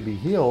that need to be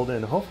healed,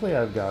 and hopefully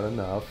I've got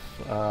enough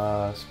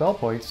spell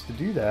points to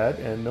do that,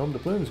 and Gnome de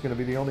Plume is going to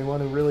be the only one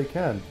who really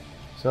can.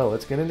 So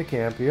let's get into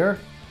camp here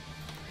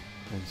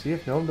and see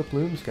if Gnome de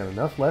Plume's got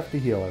enough left to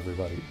heal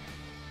everybody.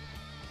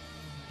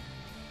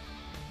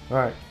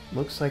 Alright,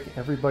 looks like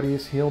everybody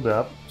is healed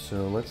up,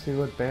 so let's see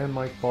what Band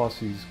Mike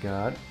Bossy's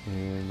got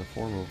in the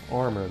form of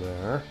armor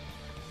there.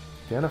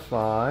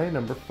 Identify,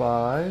 number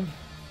 5.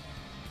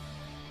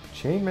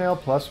 Chainmail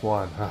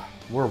 +1.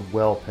 We're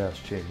well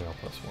past chainmail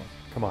 +1.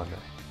 Come on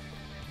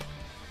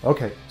now.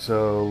 Okay,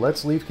 so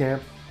let's leave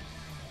camp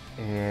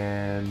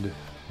and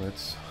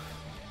let's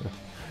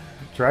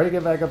try to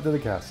get back up to the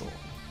castle.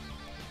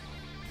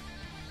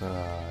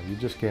 You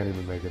just can't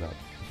even make it up.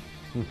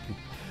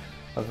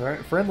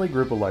 A friendly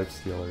group of life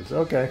stealers.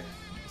 Okay.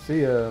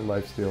 See ya,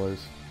 life stealers.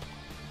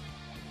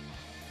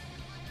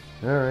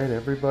 Alright,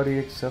 everybody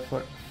except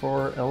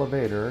for Ella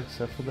Vader,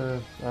 except for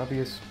the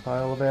obvious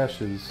pile of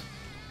ashes,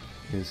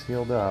 is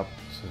healed up.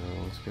 So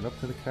let's get up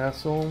to the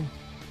castle.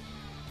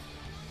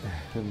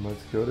 And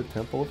let's go to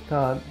Temple of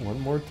Kant one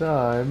more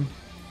time.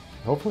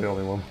 Hopefully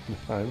only one more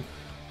time.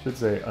 Should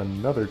say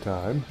another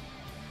time.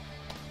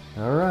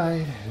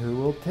 Alright, who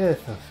will tith?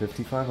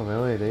 55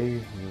 Amelia, they,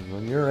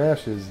 when you're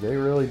ashes, they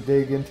really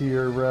dig into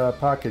your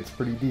pockets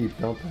pretty deep,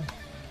 don't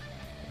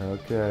they?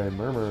 Okay,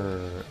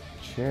 murmur,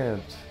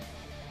 chant,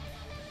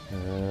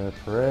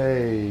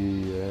 pray,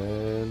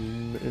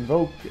 and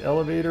invoke.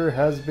 Elevator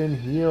has been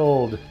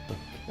healed.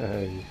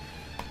 Okay,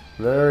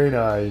 very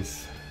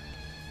nice.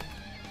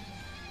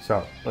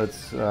 So,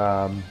 let's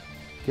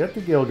get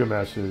the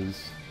Gilgameshes.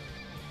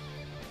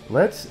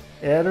 Let's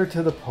add her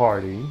to the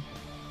party,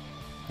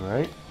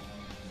 right?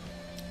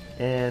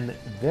 And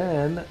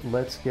then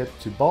let's get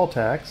to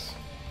Baltax.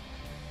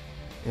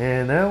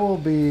 And that will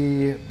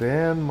be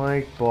Ban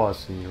Mike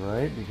Bossy,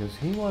 right? Because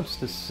he wants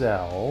to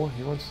sell.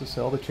 He wants to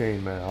sell the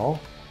chainmail.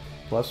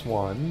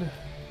 +1.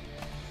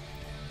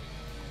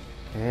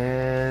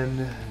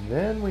 And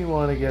then we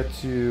want to get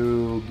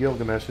to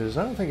Gilgamesh's.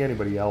 I don't think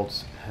anybody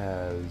else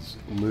has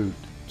loot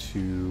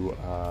to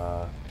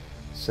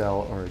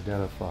sell or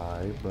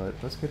identify. But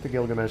let's get the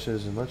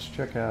Gilgamesh's and let's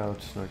check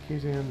out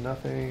Snarkeesian.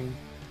 Nothing.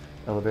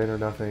 Elevator,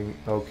 nothing.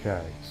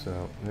 Okay,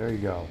 so there you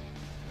go.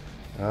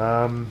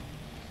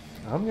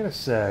 I'm going to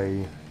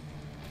say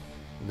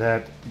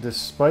that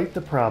despite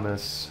the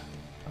promise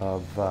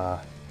of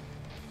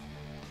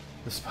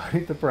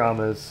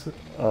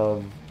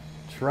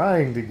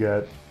trying to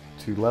get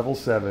to level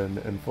 7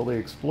 and fully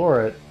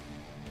explore it,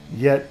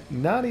 yet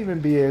not even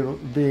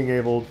being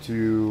able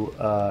to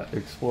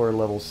explore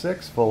level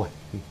 6 fully,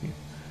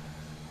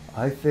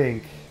 I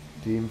think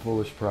Team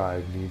Foolish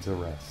Pride needs a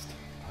rest.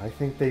 I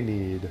think they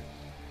need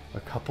a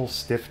couple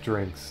stiff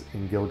drinks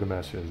in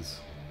Gilgamesh's.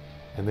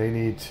 And they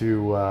need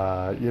to,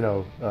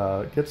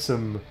 get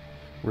some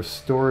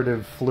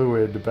restorative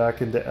fluid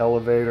back into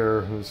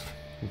Elevator, who's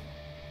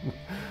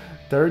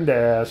turned to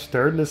ash,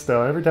 turned to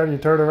stone. Every time you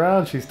turn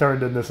around, she's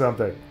turned into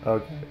something.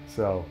 Okay,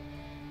 so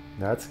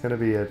that's going to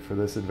be it for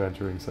this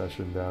adventuring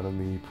session down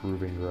in the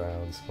Proving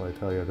Grounds. But I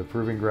tell you, the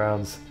Proving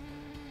Grounds,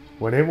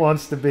 when it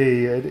wants to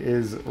be, it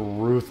is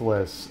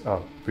ruthless.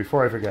 Oh,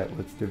 before I forget,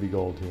 let's divvy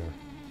gold here.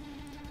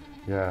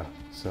 Yeah,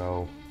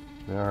 so,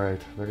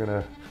 alright, they're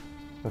gonna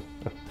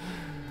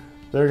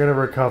they're gonna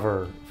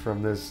recover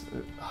from this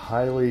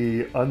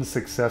highly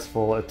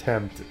unsuccessful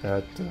attempt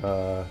at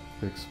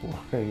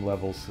exploring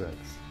level 6.